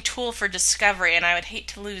interesting tool for discovery, and I would hate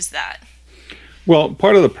to lose that. Well,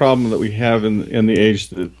 part of the problem that we have in the age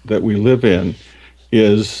that we live in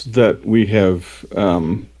is that we have,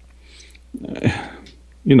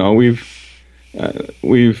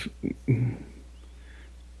 we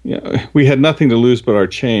had nothing to lose but our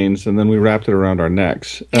chains, and then we wrapped it around our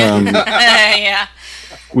necks. Yeah.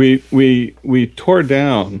 We tore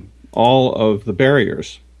down all of the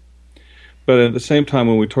barriers. But at the same time,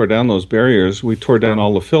 when we tore down those barriers, we tore down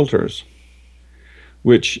all the filters,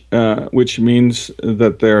 which means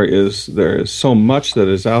that there is so much that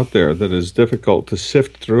is out there that is difficult to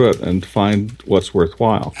sift through it and find what's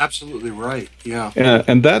worthwhile. Absolutely right. Yeah.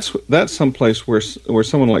 And that's some place where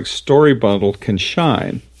someone like Story Bundle can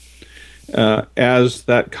shine as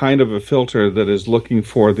that kind of a filter that is looking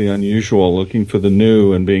for the unusual, looking for the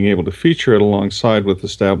new, and being able to feature it alongside with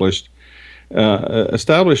established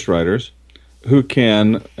writers who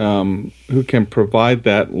can provide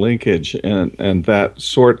that linkage and that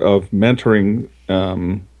sort of mentoring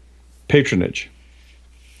patronage,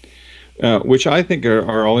 which I think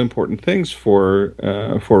are all important things for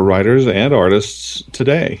writers and artists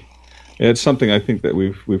today. It's something I think that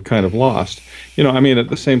we've kind of lost. At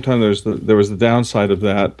the same time, there was the downside of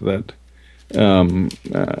that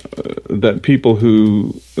people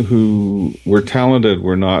who were talented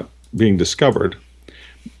were not being discovered.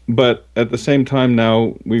 But at the same time,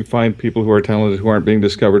 now we find people who are talented who aren't being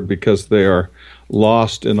discovered because they are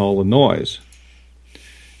lost in all the noise.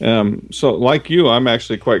 So, like you, I'm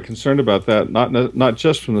actually quite concerned about that. Not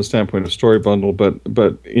just from the standpoint of Story Bundle,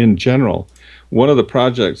 but in general. One of the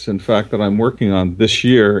projects, in fact, that I'm working on this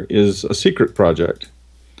year is a secret project,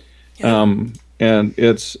 and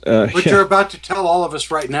it's but you're about to tell all of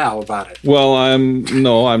us right now about it. Well, I'm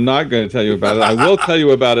not going to tell you about it. I will tell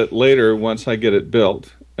you about it later once I get it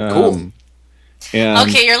built. Cool.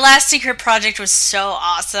 Okay, your last secret project was so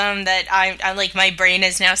awesome that I like my brain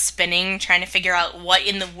is now spinning trying to figure out what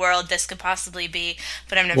in the world this could possibly be,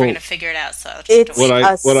 but I'm never going to figure it out. So I'll just what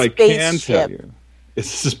I can tell you,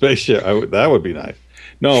 it's a spaceship. That would be nice.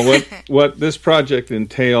 No, what this project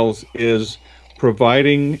entails is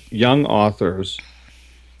providing young authors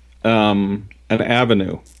an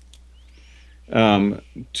avenue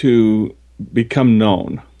to become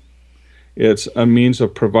known. It's a means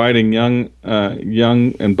of providing young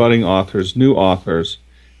and budding authors, new authors,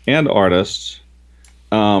 and artists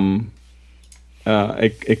a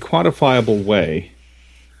quantifiable way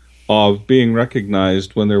of being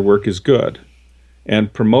recognized when their work is good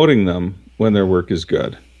and promoting them when their work is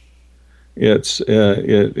good. It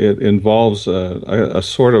involves a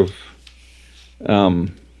sort of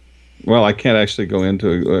I can't actually go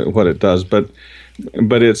into what it does, but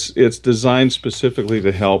it's designed specifically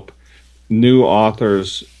to help new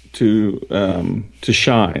authors to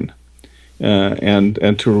shine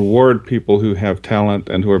and to reward people who have talent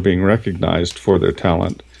and who are being recognized for their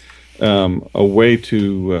talent. A way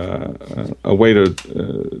to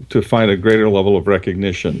find a greater level of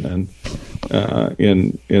recognition and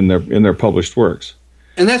in their published works.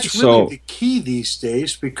 And that's really the key these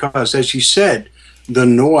days, because, as you said, the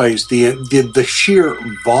noise, the sheer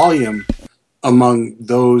volume among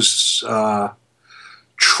those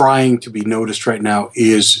trying to be noticed right now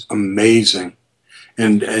is amazing.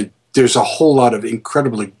 And there's a whole lot of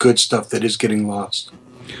incredibly good stuff that is getting lost.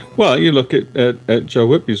 Well, you look at Joe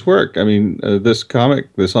Whitby's work. I mean,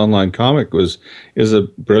 this online comic is a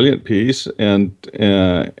brilliant piece, and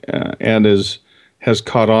has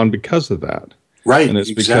caught on because of that. Right, and it's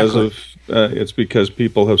exactly. because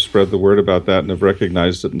people have spread the word about that and have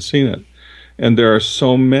recognized it and seen it. And there are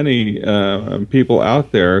so many people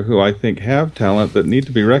out there who I think have talent that need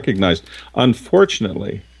to be recognized.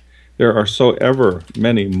 Unfortunately, there are so ever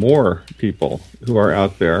many more people who are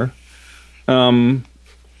out there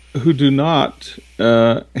who do not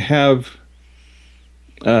have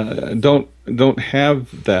don't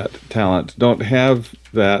have that talent, don't have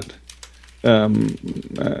that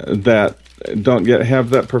have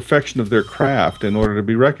that perfection of their craft in order to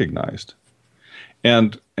be recognized,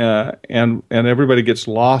 and everybody gets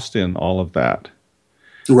lost in all of that.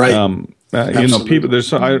 Right.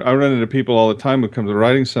 People. I run into people all the time who come to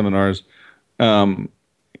writing seminars, and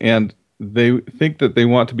they think that they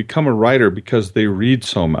want to become a writer because they read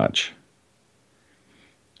so much.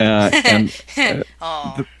 Right,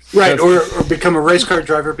 or become a race car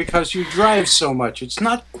driver because you drive so much. It's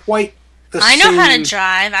not quite the I same. know how to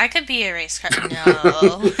drive. I could be a race car. No.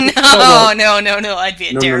 I'd be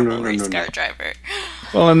a terrible race car driver.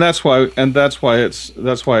 Well, and that's why it's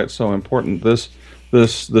so important.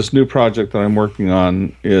 This new project that I'm working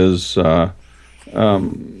on is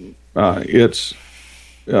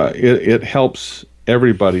it helps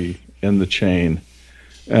everybody in the chain,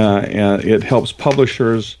 and it helps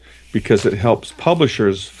publishers because it helps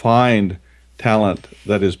publishers find talent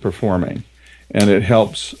that is performing, and it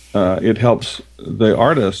helps the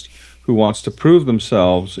artist who wants to prove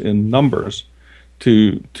themselves in numbers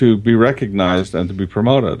to be recognized and to be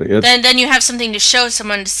promoted. Then you have something to show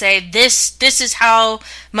someone to say this is how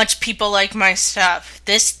much people like my stuff.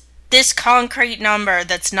 This concrete number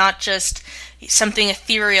that's not just something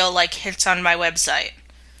ethereal like hits on my website.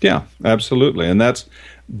 Yeah, absolutely, and that's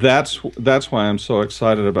why I'm so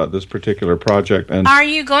excited about this particular project. And are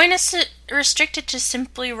you going to restrict it to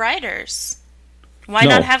simply writers? Why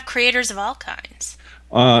not have creators of all kinds?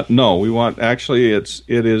 No, we want what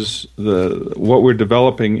we're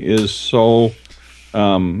developing is so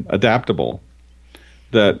adaptable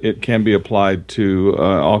that it can be applied to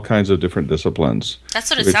all kinds of different disciplines. That's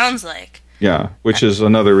what it sounds like. Yeah, which is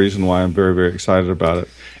another reason why I'm very, very excited about it.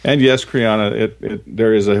 And yes, Kriana,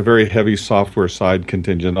 there is a very heavy software side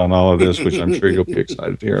contingent on all of this, which I'm sure you'll be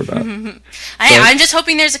excited to hear about. I'm just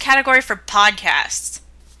hoping there's a category for podcasts.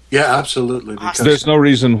 Yeah, absolutely. Awesome. There's no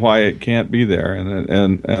reason why it can't be there, and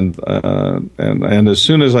as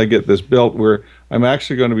soon as I get this built, I'm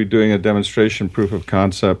actually going to be doing a demonstration proof of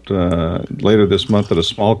concept later this month at a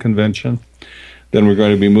small convention. Then we're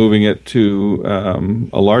going to be moving it to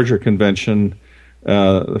a larger convention,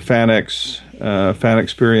 the Fan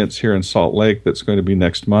Experience here in Salt Lake. That's going to be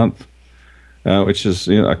next month, which is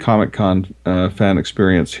a Comic-Con fan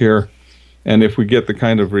experience here. And if we get the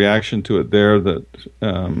kind of reaction to it there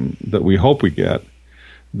that we hope we get,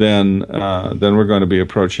 then we're going to be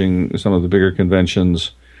approaching some of the bigger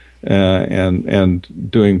conventions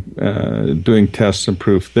and doing tests and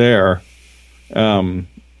proof there,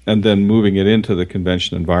 and then moving it into the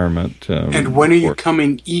convention environment. And when are you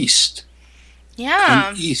coming east?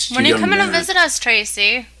 Yeah, east, when are you coming to visit us,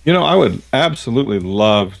 Tracy? I would absolutely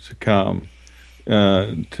love to come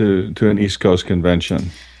to an East Coast convention.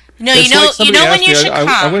 No, you know when you should come.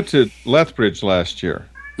 I went to Lethbridge last year,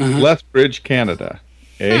 Lethbridge, Canada,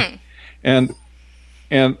 and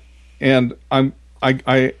I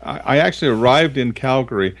actually arrived in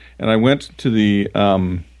Calgary, and I went to the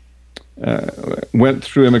went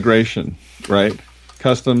through immigration, right,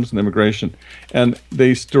 customs and immigration, and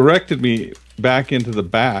they directed me back into the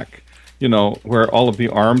back, where all of the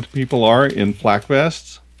armed people are in flak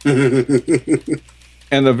vests.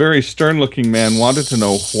 And a very stern-looking man wanted to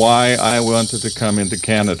know why I wanted to come into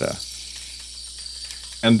Canada.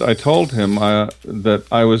 And I told him that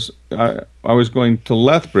I was going to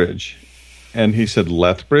Lethbridge. And he said,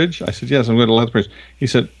 Lethbridge? I said, yes, I'm going to Lethbridge. He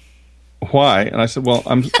said, why? And I said, well,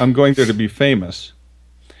 I'm going there to be famous.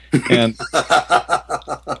 And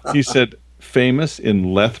he said, famous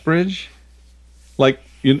in Lethbridge? Like,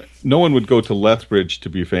 no one would go to Lethbridge to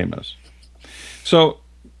be famous. So...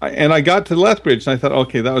 And I got to Lethbridge, and I thought,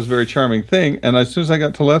 okay, that was a very charming thing. And as soon as I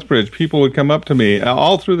got to Lethbridge, people would come up to me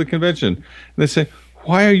all through the convention, and they'd say,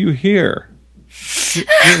 why are you here?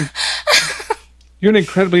 You're an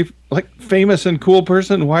incredibly famous and cool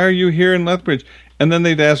person. Why are you here in Lethbridge? And then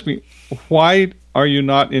they'd ask me, why are you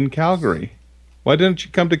not in Calgary? Why didn't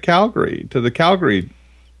you come to Calgary, to the Calgary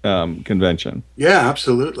convention? Yeah,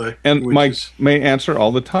 absolutely. And my answer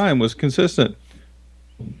all the time was consistent.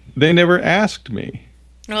 they never asked me.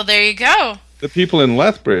 Well, there you go. The people in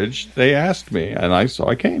Lethbridge, they asked me, and I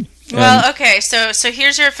came. Well, okay, so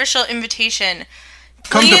here's your official invitation.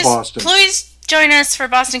 Come to Boston. Please join us for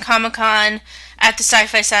Boston Comic-Con at the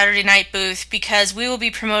Sci-Fi Saturday Night booth, because we will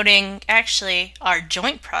be promoting, actually, our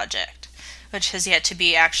joint project, which has yet to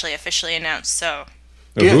be actually officially announced, so...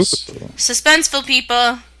 Yes. Suspenseful,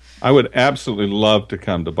 people. I would absolutely love to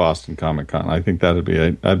come to Boston Comic-Con. I think that'd be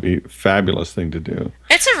a fabulous thing to do.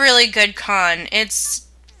 It's a really good con. It's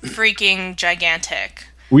freaking gigantic.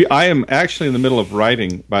 I am actually in the middle of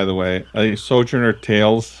writing, by the way, a Sojourner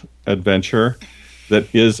Tales adventure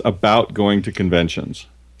that is about going to conventions.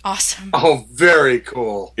 Awesome. Oh, very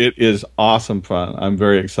cool. It is awesome fun. I'm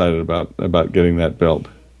very excited about getting that built.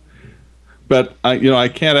 But I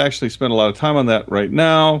can't actually spend a lot of time on that right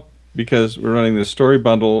now because we're running this story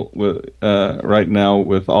bundle right now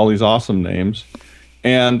with all these awesome names,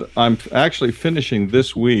 and I'm actually finishing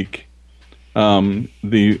this week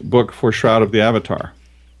the book for Shroud of the Avatar.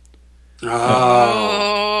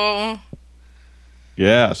 Oh.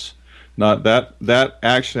 Yes. Not that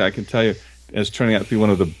actually, I can tell you, is turning out to be one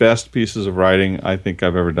of the best pieces of writing I think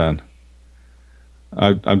I've ever done.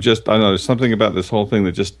 I know there's something about this whole thing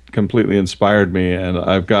that just completely inspired me, and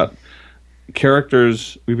I've got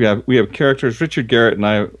characters. We have characters. Richard Garrett and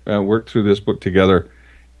I worked through this book together,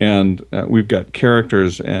 and we've got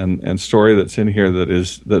characters and story that's in here that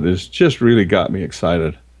is just really got me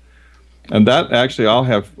excited. And that actually, I'll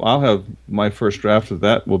have my first draft of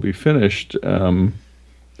that will be finished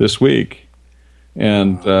this week,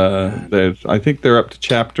 and I think they're up to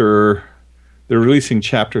chapter. They're releasing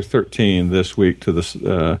chapter 13 this week to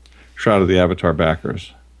the Shroud of the Avatar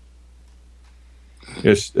backers.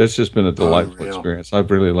 It's just been a delightful experience. I've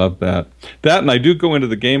really loved that. That, and I do go into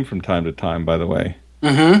the game from time to time, by the way,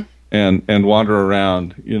 and wander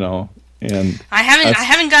around, And I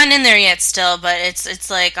haven't gotten in there yet still, but it's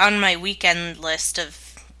like on my weekend list of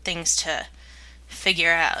things to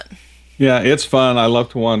figure out. Yeah, it's fun. I love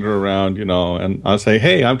to wander around, and I'll say,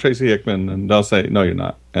 "Hey, I'm Tracy Hickman," and they'll say, "No, you're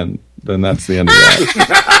not," and then that's the end of that.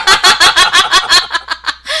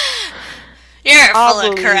 You're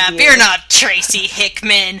full of crap. You're not Tracy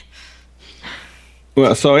Hickman.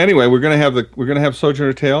 Well, so anyway, we're gonna have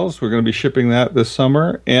Sojourner Tales. We're gonna be shipping that this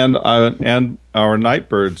summer, and our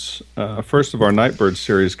Nightbirds. First of our Nightbirds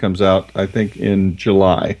series comes out, I think, in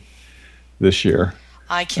July this year.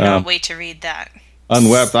 I cannot wait to read that.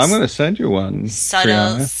 Unwept. I'm going to send you one.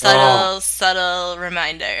 Subtle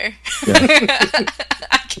reminder. Yeah.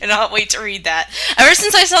 I cannot wait to read that. Ever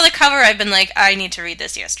since I saw the cover, I've been like, I need to read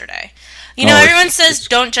this yesterday. Everyone says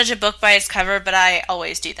don't judge a book by its cover, but I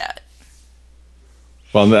always do that.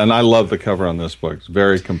 Well, and I love the cover on this book. It's a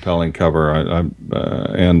very compelling cover.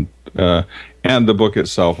 And the book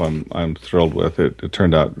itself, I'm thrilled with. It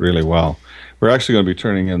turned out really well. We're actually going to be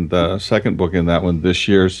turning in the second book in that one this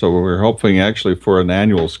year, so we're hoping actually for an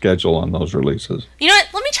annual schedule on those releases. You know what?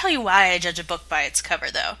 Let me tell you why I judge a book by its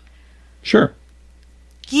cover, though. Sure.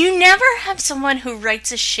 You never have someone who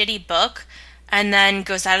writes a shitty book and then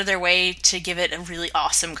goes out of their way to give it a really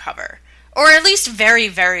awesome cover. Or at least very,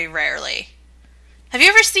 very rarely. Have you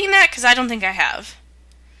ever seen that? Because I don't think I have.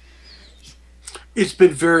 It's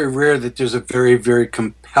been very rare that there's a very, very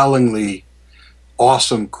compellingly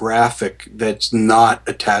awesome graphic that's not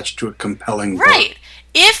attached to a compelling book. Right.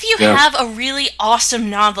 If you have a really awesome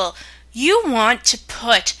novel, you want to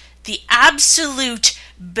put the absolute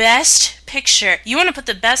best picture. You want to put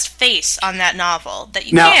the best face on that novel that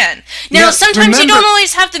you can. Now, sometimes you don't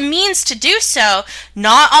always have the means to do so.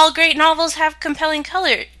 Not all great novels have compelling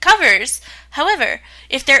covers. However,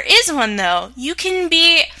 if there is one, though, you can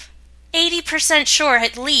be 80% sure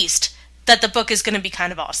at least that the book is going to be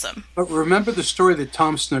kind of awesome. But remember the story that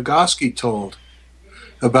Tom Snogoski told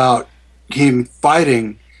about him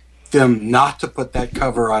fighting them not to put that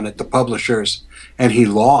cover on it, the publishers, and he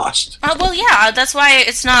lost. Well, yeah, that's why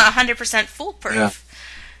it's not 100% foolproof. Yeah.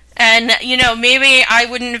 And, maybe I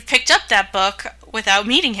wouldn't have picked up that book without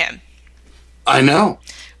meeting him. I know.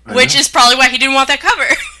 Which is probably why he didn't want that cover.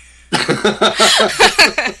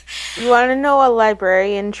 You want to know a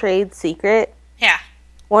librarian trade secret? Yeah.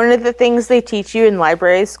 One of the things they teach you in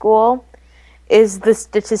library school is the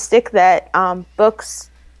statistic that books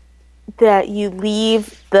that you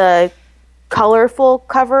leave the colorful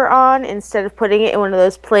cover on instead of putting it in one of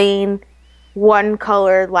those plain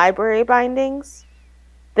one-color library bindings,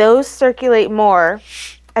 those circulate more,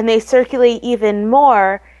 and they circulate even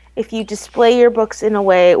more if you display your books in a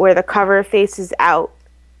way where the cover faces out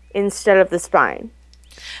instead of the spine.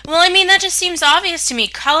 Well, I mean, that just seems obvious to me.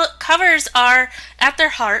 Covers are, at their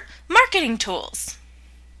heart, marketing tools.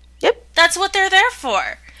 Yep. That's what they're there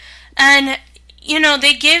for. And,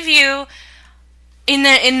 they give you, in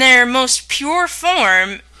their most pure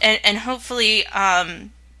form, and hopefully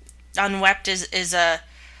Unwept is a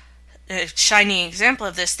shining example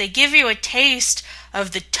of this, they give you a taste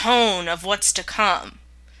of the tone of what's to come.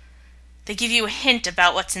 They give you a hint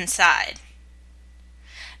about what's inside.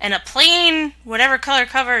 And a plain, whatever color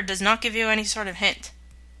cover does not give you any sort of hint.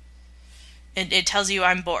 It tells you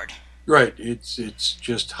I'm bored. Right. It's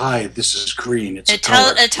just, hi, this is green. It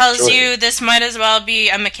tells you this might as well be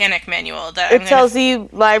a mechanic manual. It tells you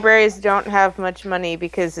libraries don't have much money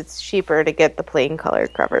because it's cheaper to get the plain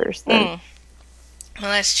colored covers. Well,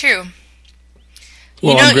 that's true.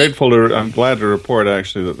 Well, I'm glad to report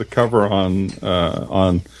actually that the cover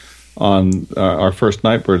on our first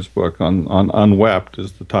Nightbirds book on Unwept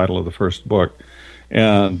is the title of the first book,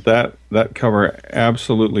 and that cover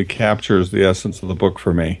absolutely captures the essence of the book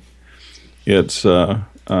for me. It's it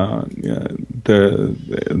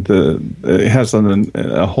has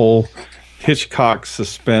a whole Hitchcock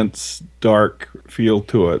suspense dark feel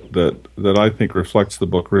to it that I think reflects the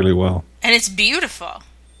book really well. And it's beautiful.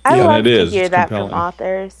 I love to it's hear that compelling. from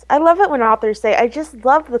authors. I love it when authors say, I just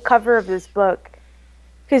love the cover of this book.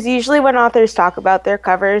 Because usually when authors talk about their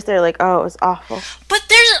covers, they're like, oh, it was awful. But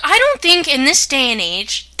I don't think in this day and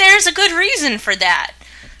age, there's a good reason for that.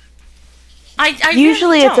 I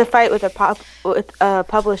usually really it's a fight with a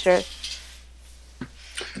publisher.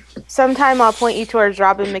 Sometime I'll point you towards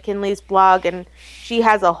Robin McKinley's blog, and she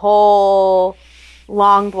has a whole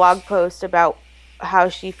long blog post about how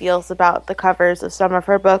she feels about the covers of some of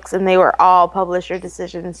her books, and they were all publisher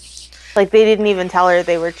decisions. Like, they didn't even tell her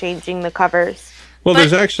they were changing the covers. Well,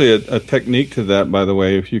 there's actually a technique to that, by the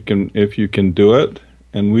way, if you can do it,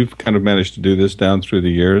 and we've kind of managed to do this down through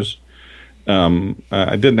the years.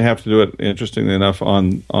 I didn't have to do it, interestingly enough,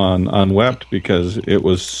 on Unwept because it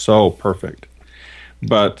was so perfect.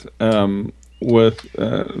 Very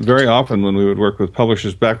often when we would work with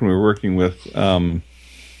publishers, back when we were working with when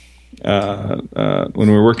we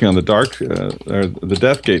were working on the the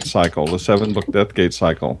Deathgate cycle, the 7-book Deathgate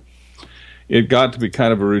cycle, it got to be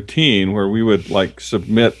kind of a routine where we would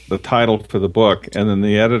submit the title for the book, and then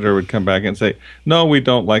the editor would come back and say, "No, we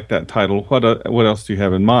don't like that title. What else do you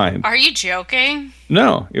have in mind?" Are you joking?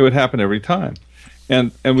 No, it would happen every time,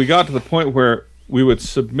 and we got to the point where we would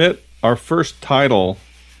submit our first title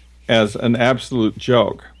as an absolute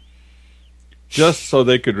joke, just so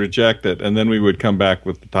they could reject it, and then we would come back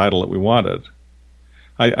with the title that we wanted.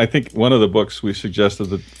 I think one of the books we suggested,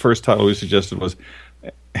 the first title we suggested was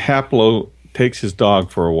Haplo Takes His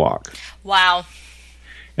Dog for a Walk. Wow.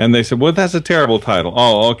 And they said, well, that's a terrible title.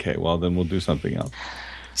 Oh, okay, well, then we'll do something else.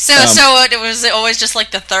 So it was always just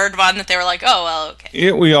like the third one that they were like, oh, well,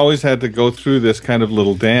 okay. We always had to go through this kind of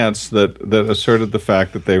little dance that asserted the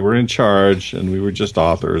fact that they were in charge and we were just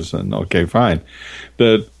authors, and okay, fine.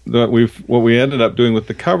 What we ended up doing with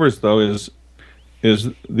the covers, though, is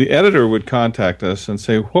the editor would contact us and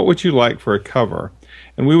say, what would you like for a cover?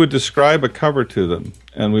 And we would describe a cover to them,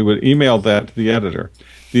 and we would email that to the editor.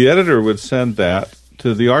 The editor would send that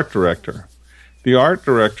to the art director. The art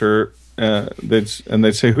director, they'd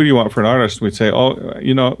say, who do you want for an artist? We'd say,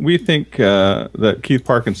 we think that Keith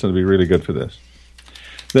Parkinson would be really good for this.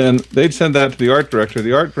 Then they'd send that to the art director.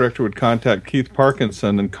 The art director would contact Keith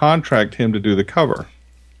Parkinson and contract him to do the cover.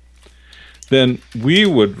 Then we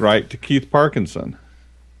would write to Keith Parkinson,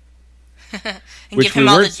 which we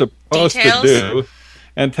weren't supposed to do,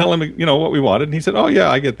 and tell him, what we wanted. And he said, oh,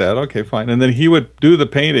 yeah, I get that. Okay, fine. And then he would do the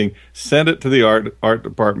painting, send it to the art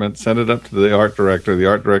department, send it up to the art director. The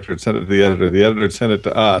art director would send it to the editor. The editor would send it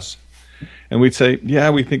to us. And we'd say, yeah,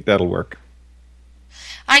 we think that'll work.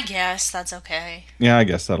 I guess that's okay. Yeah, I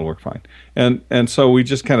guess that'll work fine. And so we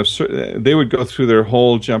just kind of, they would go through their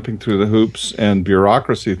whole jumping through the hoops and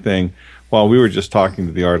bureaucracy thing while we were just talking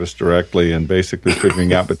to the artist directly and basically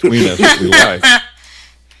figuring out between us what we like.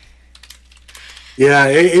 Yeah,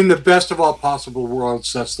 in the best of all possible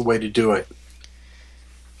worlds, that's the way to do it.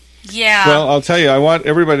 Yeah. Well, I'll tell you, I want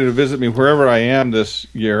everybody to visit me wherever I am this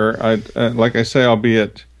year. Like I say, I'll be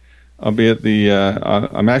at the.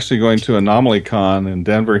 I'm actually going to AnomalyCon in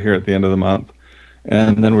Denver here at the end of the month,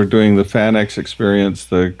 and then we're doing the FanX experience,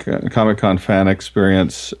 the Comic-Con fan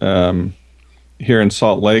experience here in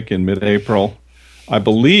Salt Lake in mid-April. I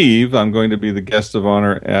believe I'm going to be the guest of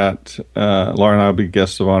honor at Laura and I will be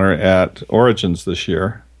guests of honor at Origins this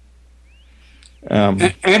year. And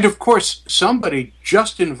of course, somebody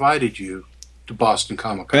just invited you to Boston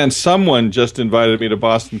Comic Con. And someone just invited me to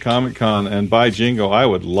Boston Comic Con, and by jingo, I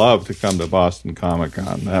would love to come to Boston Comic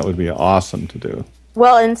Con. That would be awesome to do.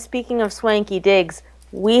 Well, and speaking of swanky digs,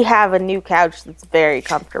 we have a new couch that's very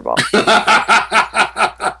comfortable.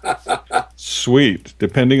 sweet.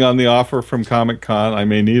 Depending on the offer from Comic-Con, I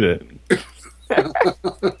may need it.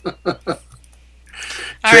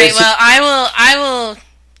 All right, well,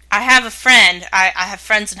 I have a friend. I have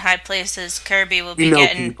friends in high places. Kirby will be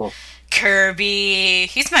getting... people. Kirby.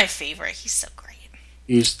 He's my favorite. He's so great.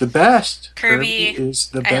 He's the best. Kirby is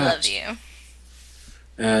the best. I love you.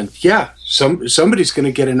 And yeah, somebody's going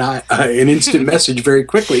to get an instant message very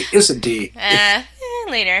quickly, isn't he?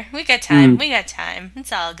 Later. We got time. We got time.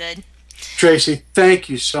 It's all good. Tracy, thank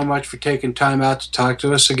you so much for taking time out to talk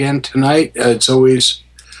to us again tonight. It's always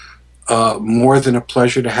more than a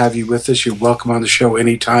pleasure to have you with us. You're welcome on the show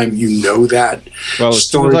anytime. You know that. Well, as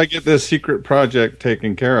soon as I get this secret project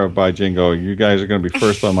taken care of by Jingo, you guys are going to be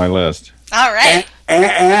first on my list. All right.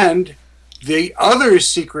 And the other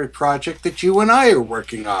secret project that you and I are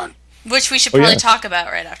working on. Which we should probably talk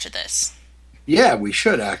about right after this. Yeah, we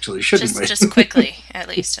should actually, shouldn't we? Just quickly, at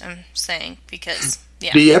least, I'm saying, because,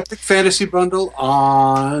 yeah. The Epic Fantasy Bundle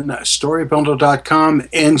on storybundle.com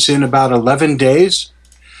ends in about 11 days.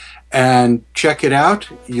 And check it out.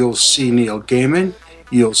 You'll see Neil Gaiman.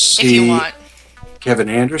 You'll see Kevin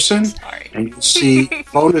Anderson. And you'll see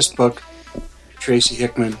bonus book, Tracy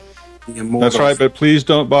Hickman. That's right, but please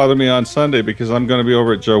don't bother me on Sunday because I'm going to be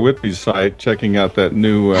over at Joe Whitby's site checking out that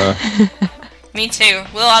new... Me too.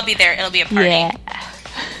 We'll all be there. It'll be a party. Yeah.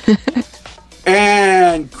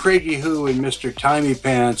 And Craigie Who and Mr. Timey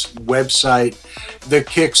Pants website, the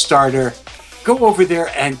Kickstarter. Go over there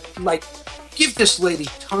and, give this lady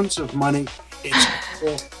tons of money. It's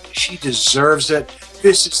cool. She deserves it.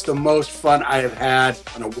 This is the most fun I have had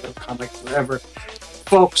on a webcomic forever.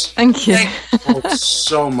 Folks, thank you folks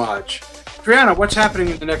so much. Brianna, what's happening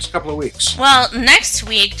in the next couple of weeks? Well, next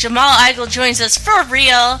week, Jamal Eigel joins us for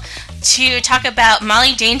real to talk about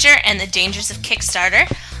Molly Danger and the dangers of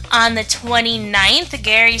Kickstarter. On the 29th,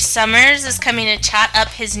 Gary Summers is coming to chat up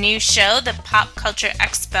his new show, The Pop Culture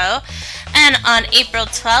Expo. And on April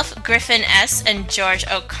 12th, Griffin S. and George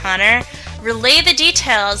O'Connor relay the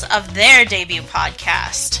details of their debut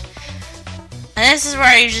podcast. And this is where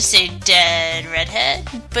I usually say dead redhead,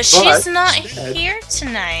 but she's not here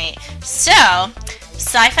tonight. So,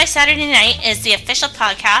 Sci-Fi Saturday Night is the official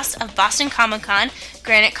podcast of Boston Comic Con,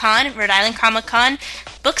 Granite Con, Rhode Island Comic Con,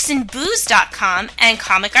 booksandbooze.com, and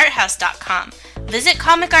comicarthouse.com. Visit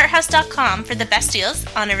comicarthouse.com for the best deals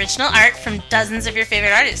on original art from dozens of your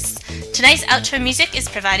favorite artists. Tonight's outro music is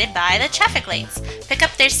provided by the Traffic Lights. Pick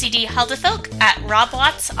up their CD Huldafolk at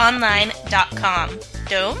robwattsonline.com.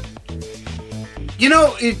 Dome? You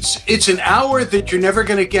know, it's an hour that you're never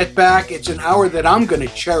going to get back. It's an hour that I'm going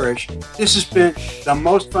to cherish. This has been the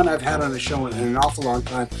most fun I've had on a show in an awful long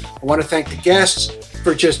time. I want to thank the guests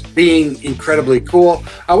for just being incredibly cool.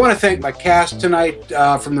 I want to thank my cast tonight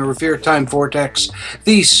from the Revere Time Vortex,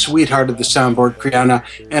 the sweetheart of the soundboard, Kriana,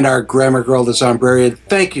 and our grammar girl, the Zombrarian.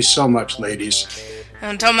 Thank you so much, ladies.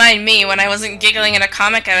 Oh, don't mind me. When I wasn't giggling at a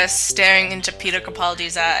comic, I was staring into Peter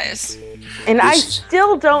Capaldi's eyes. And I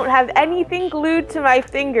still don't have anything glued to my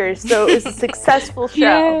fingers, so it was a successful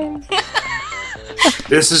show.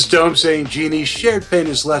 This is Dome saying, Jeannie, shared pain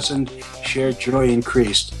is lessened, shared joy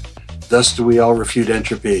increased. Thus do we all refute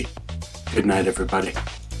entropy. Good night, everybody.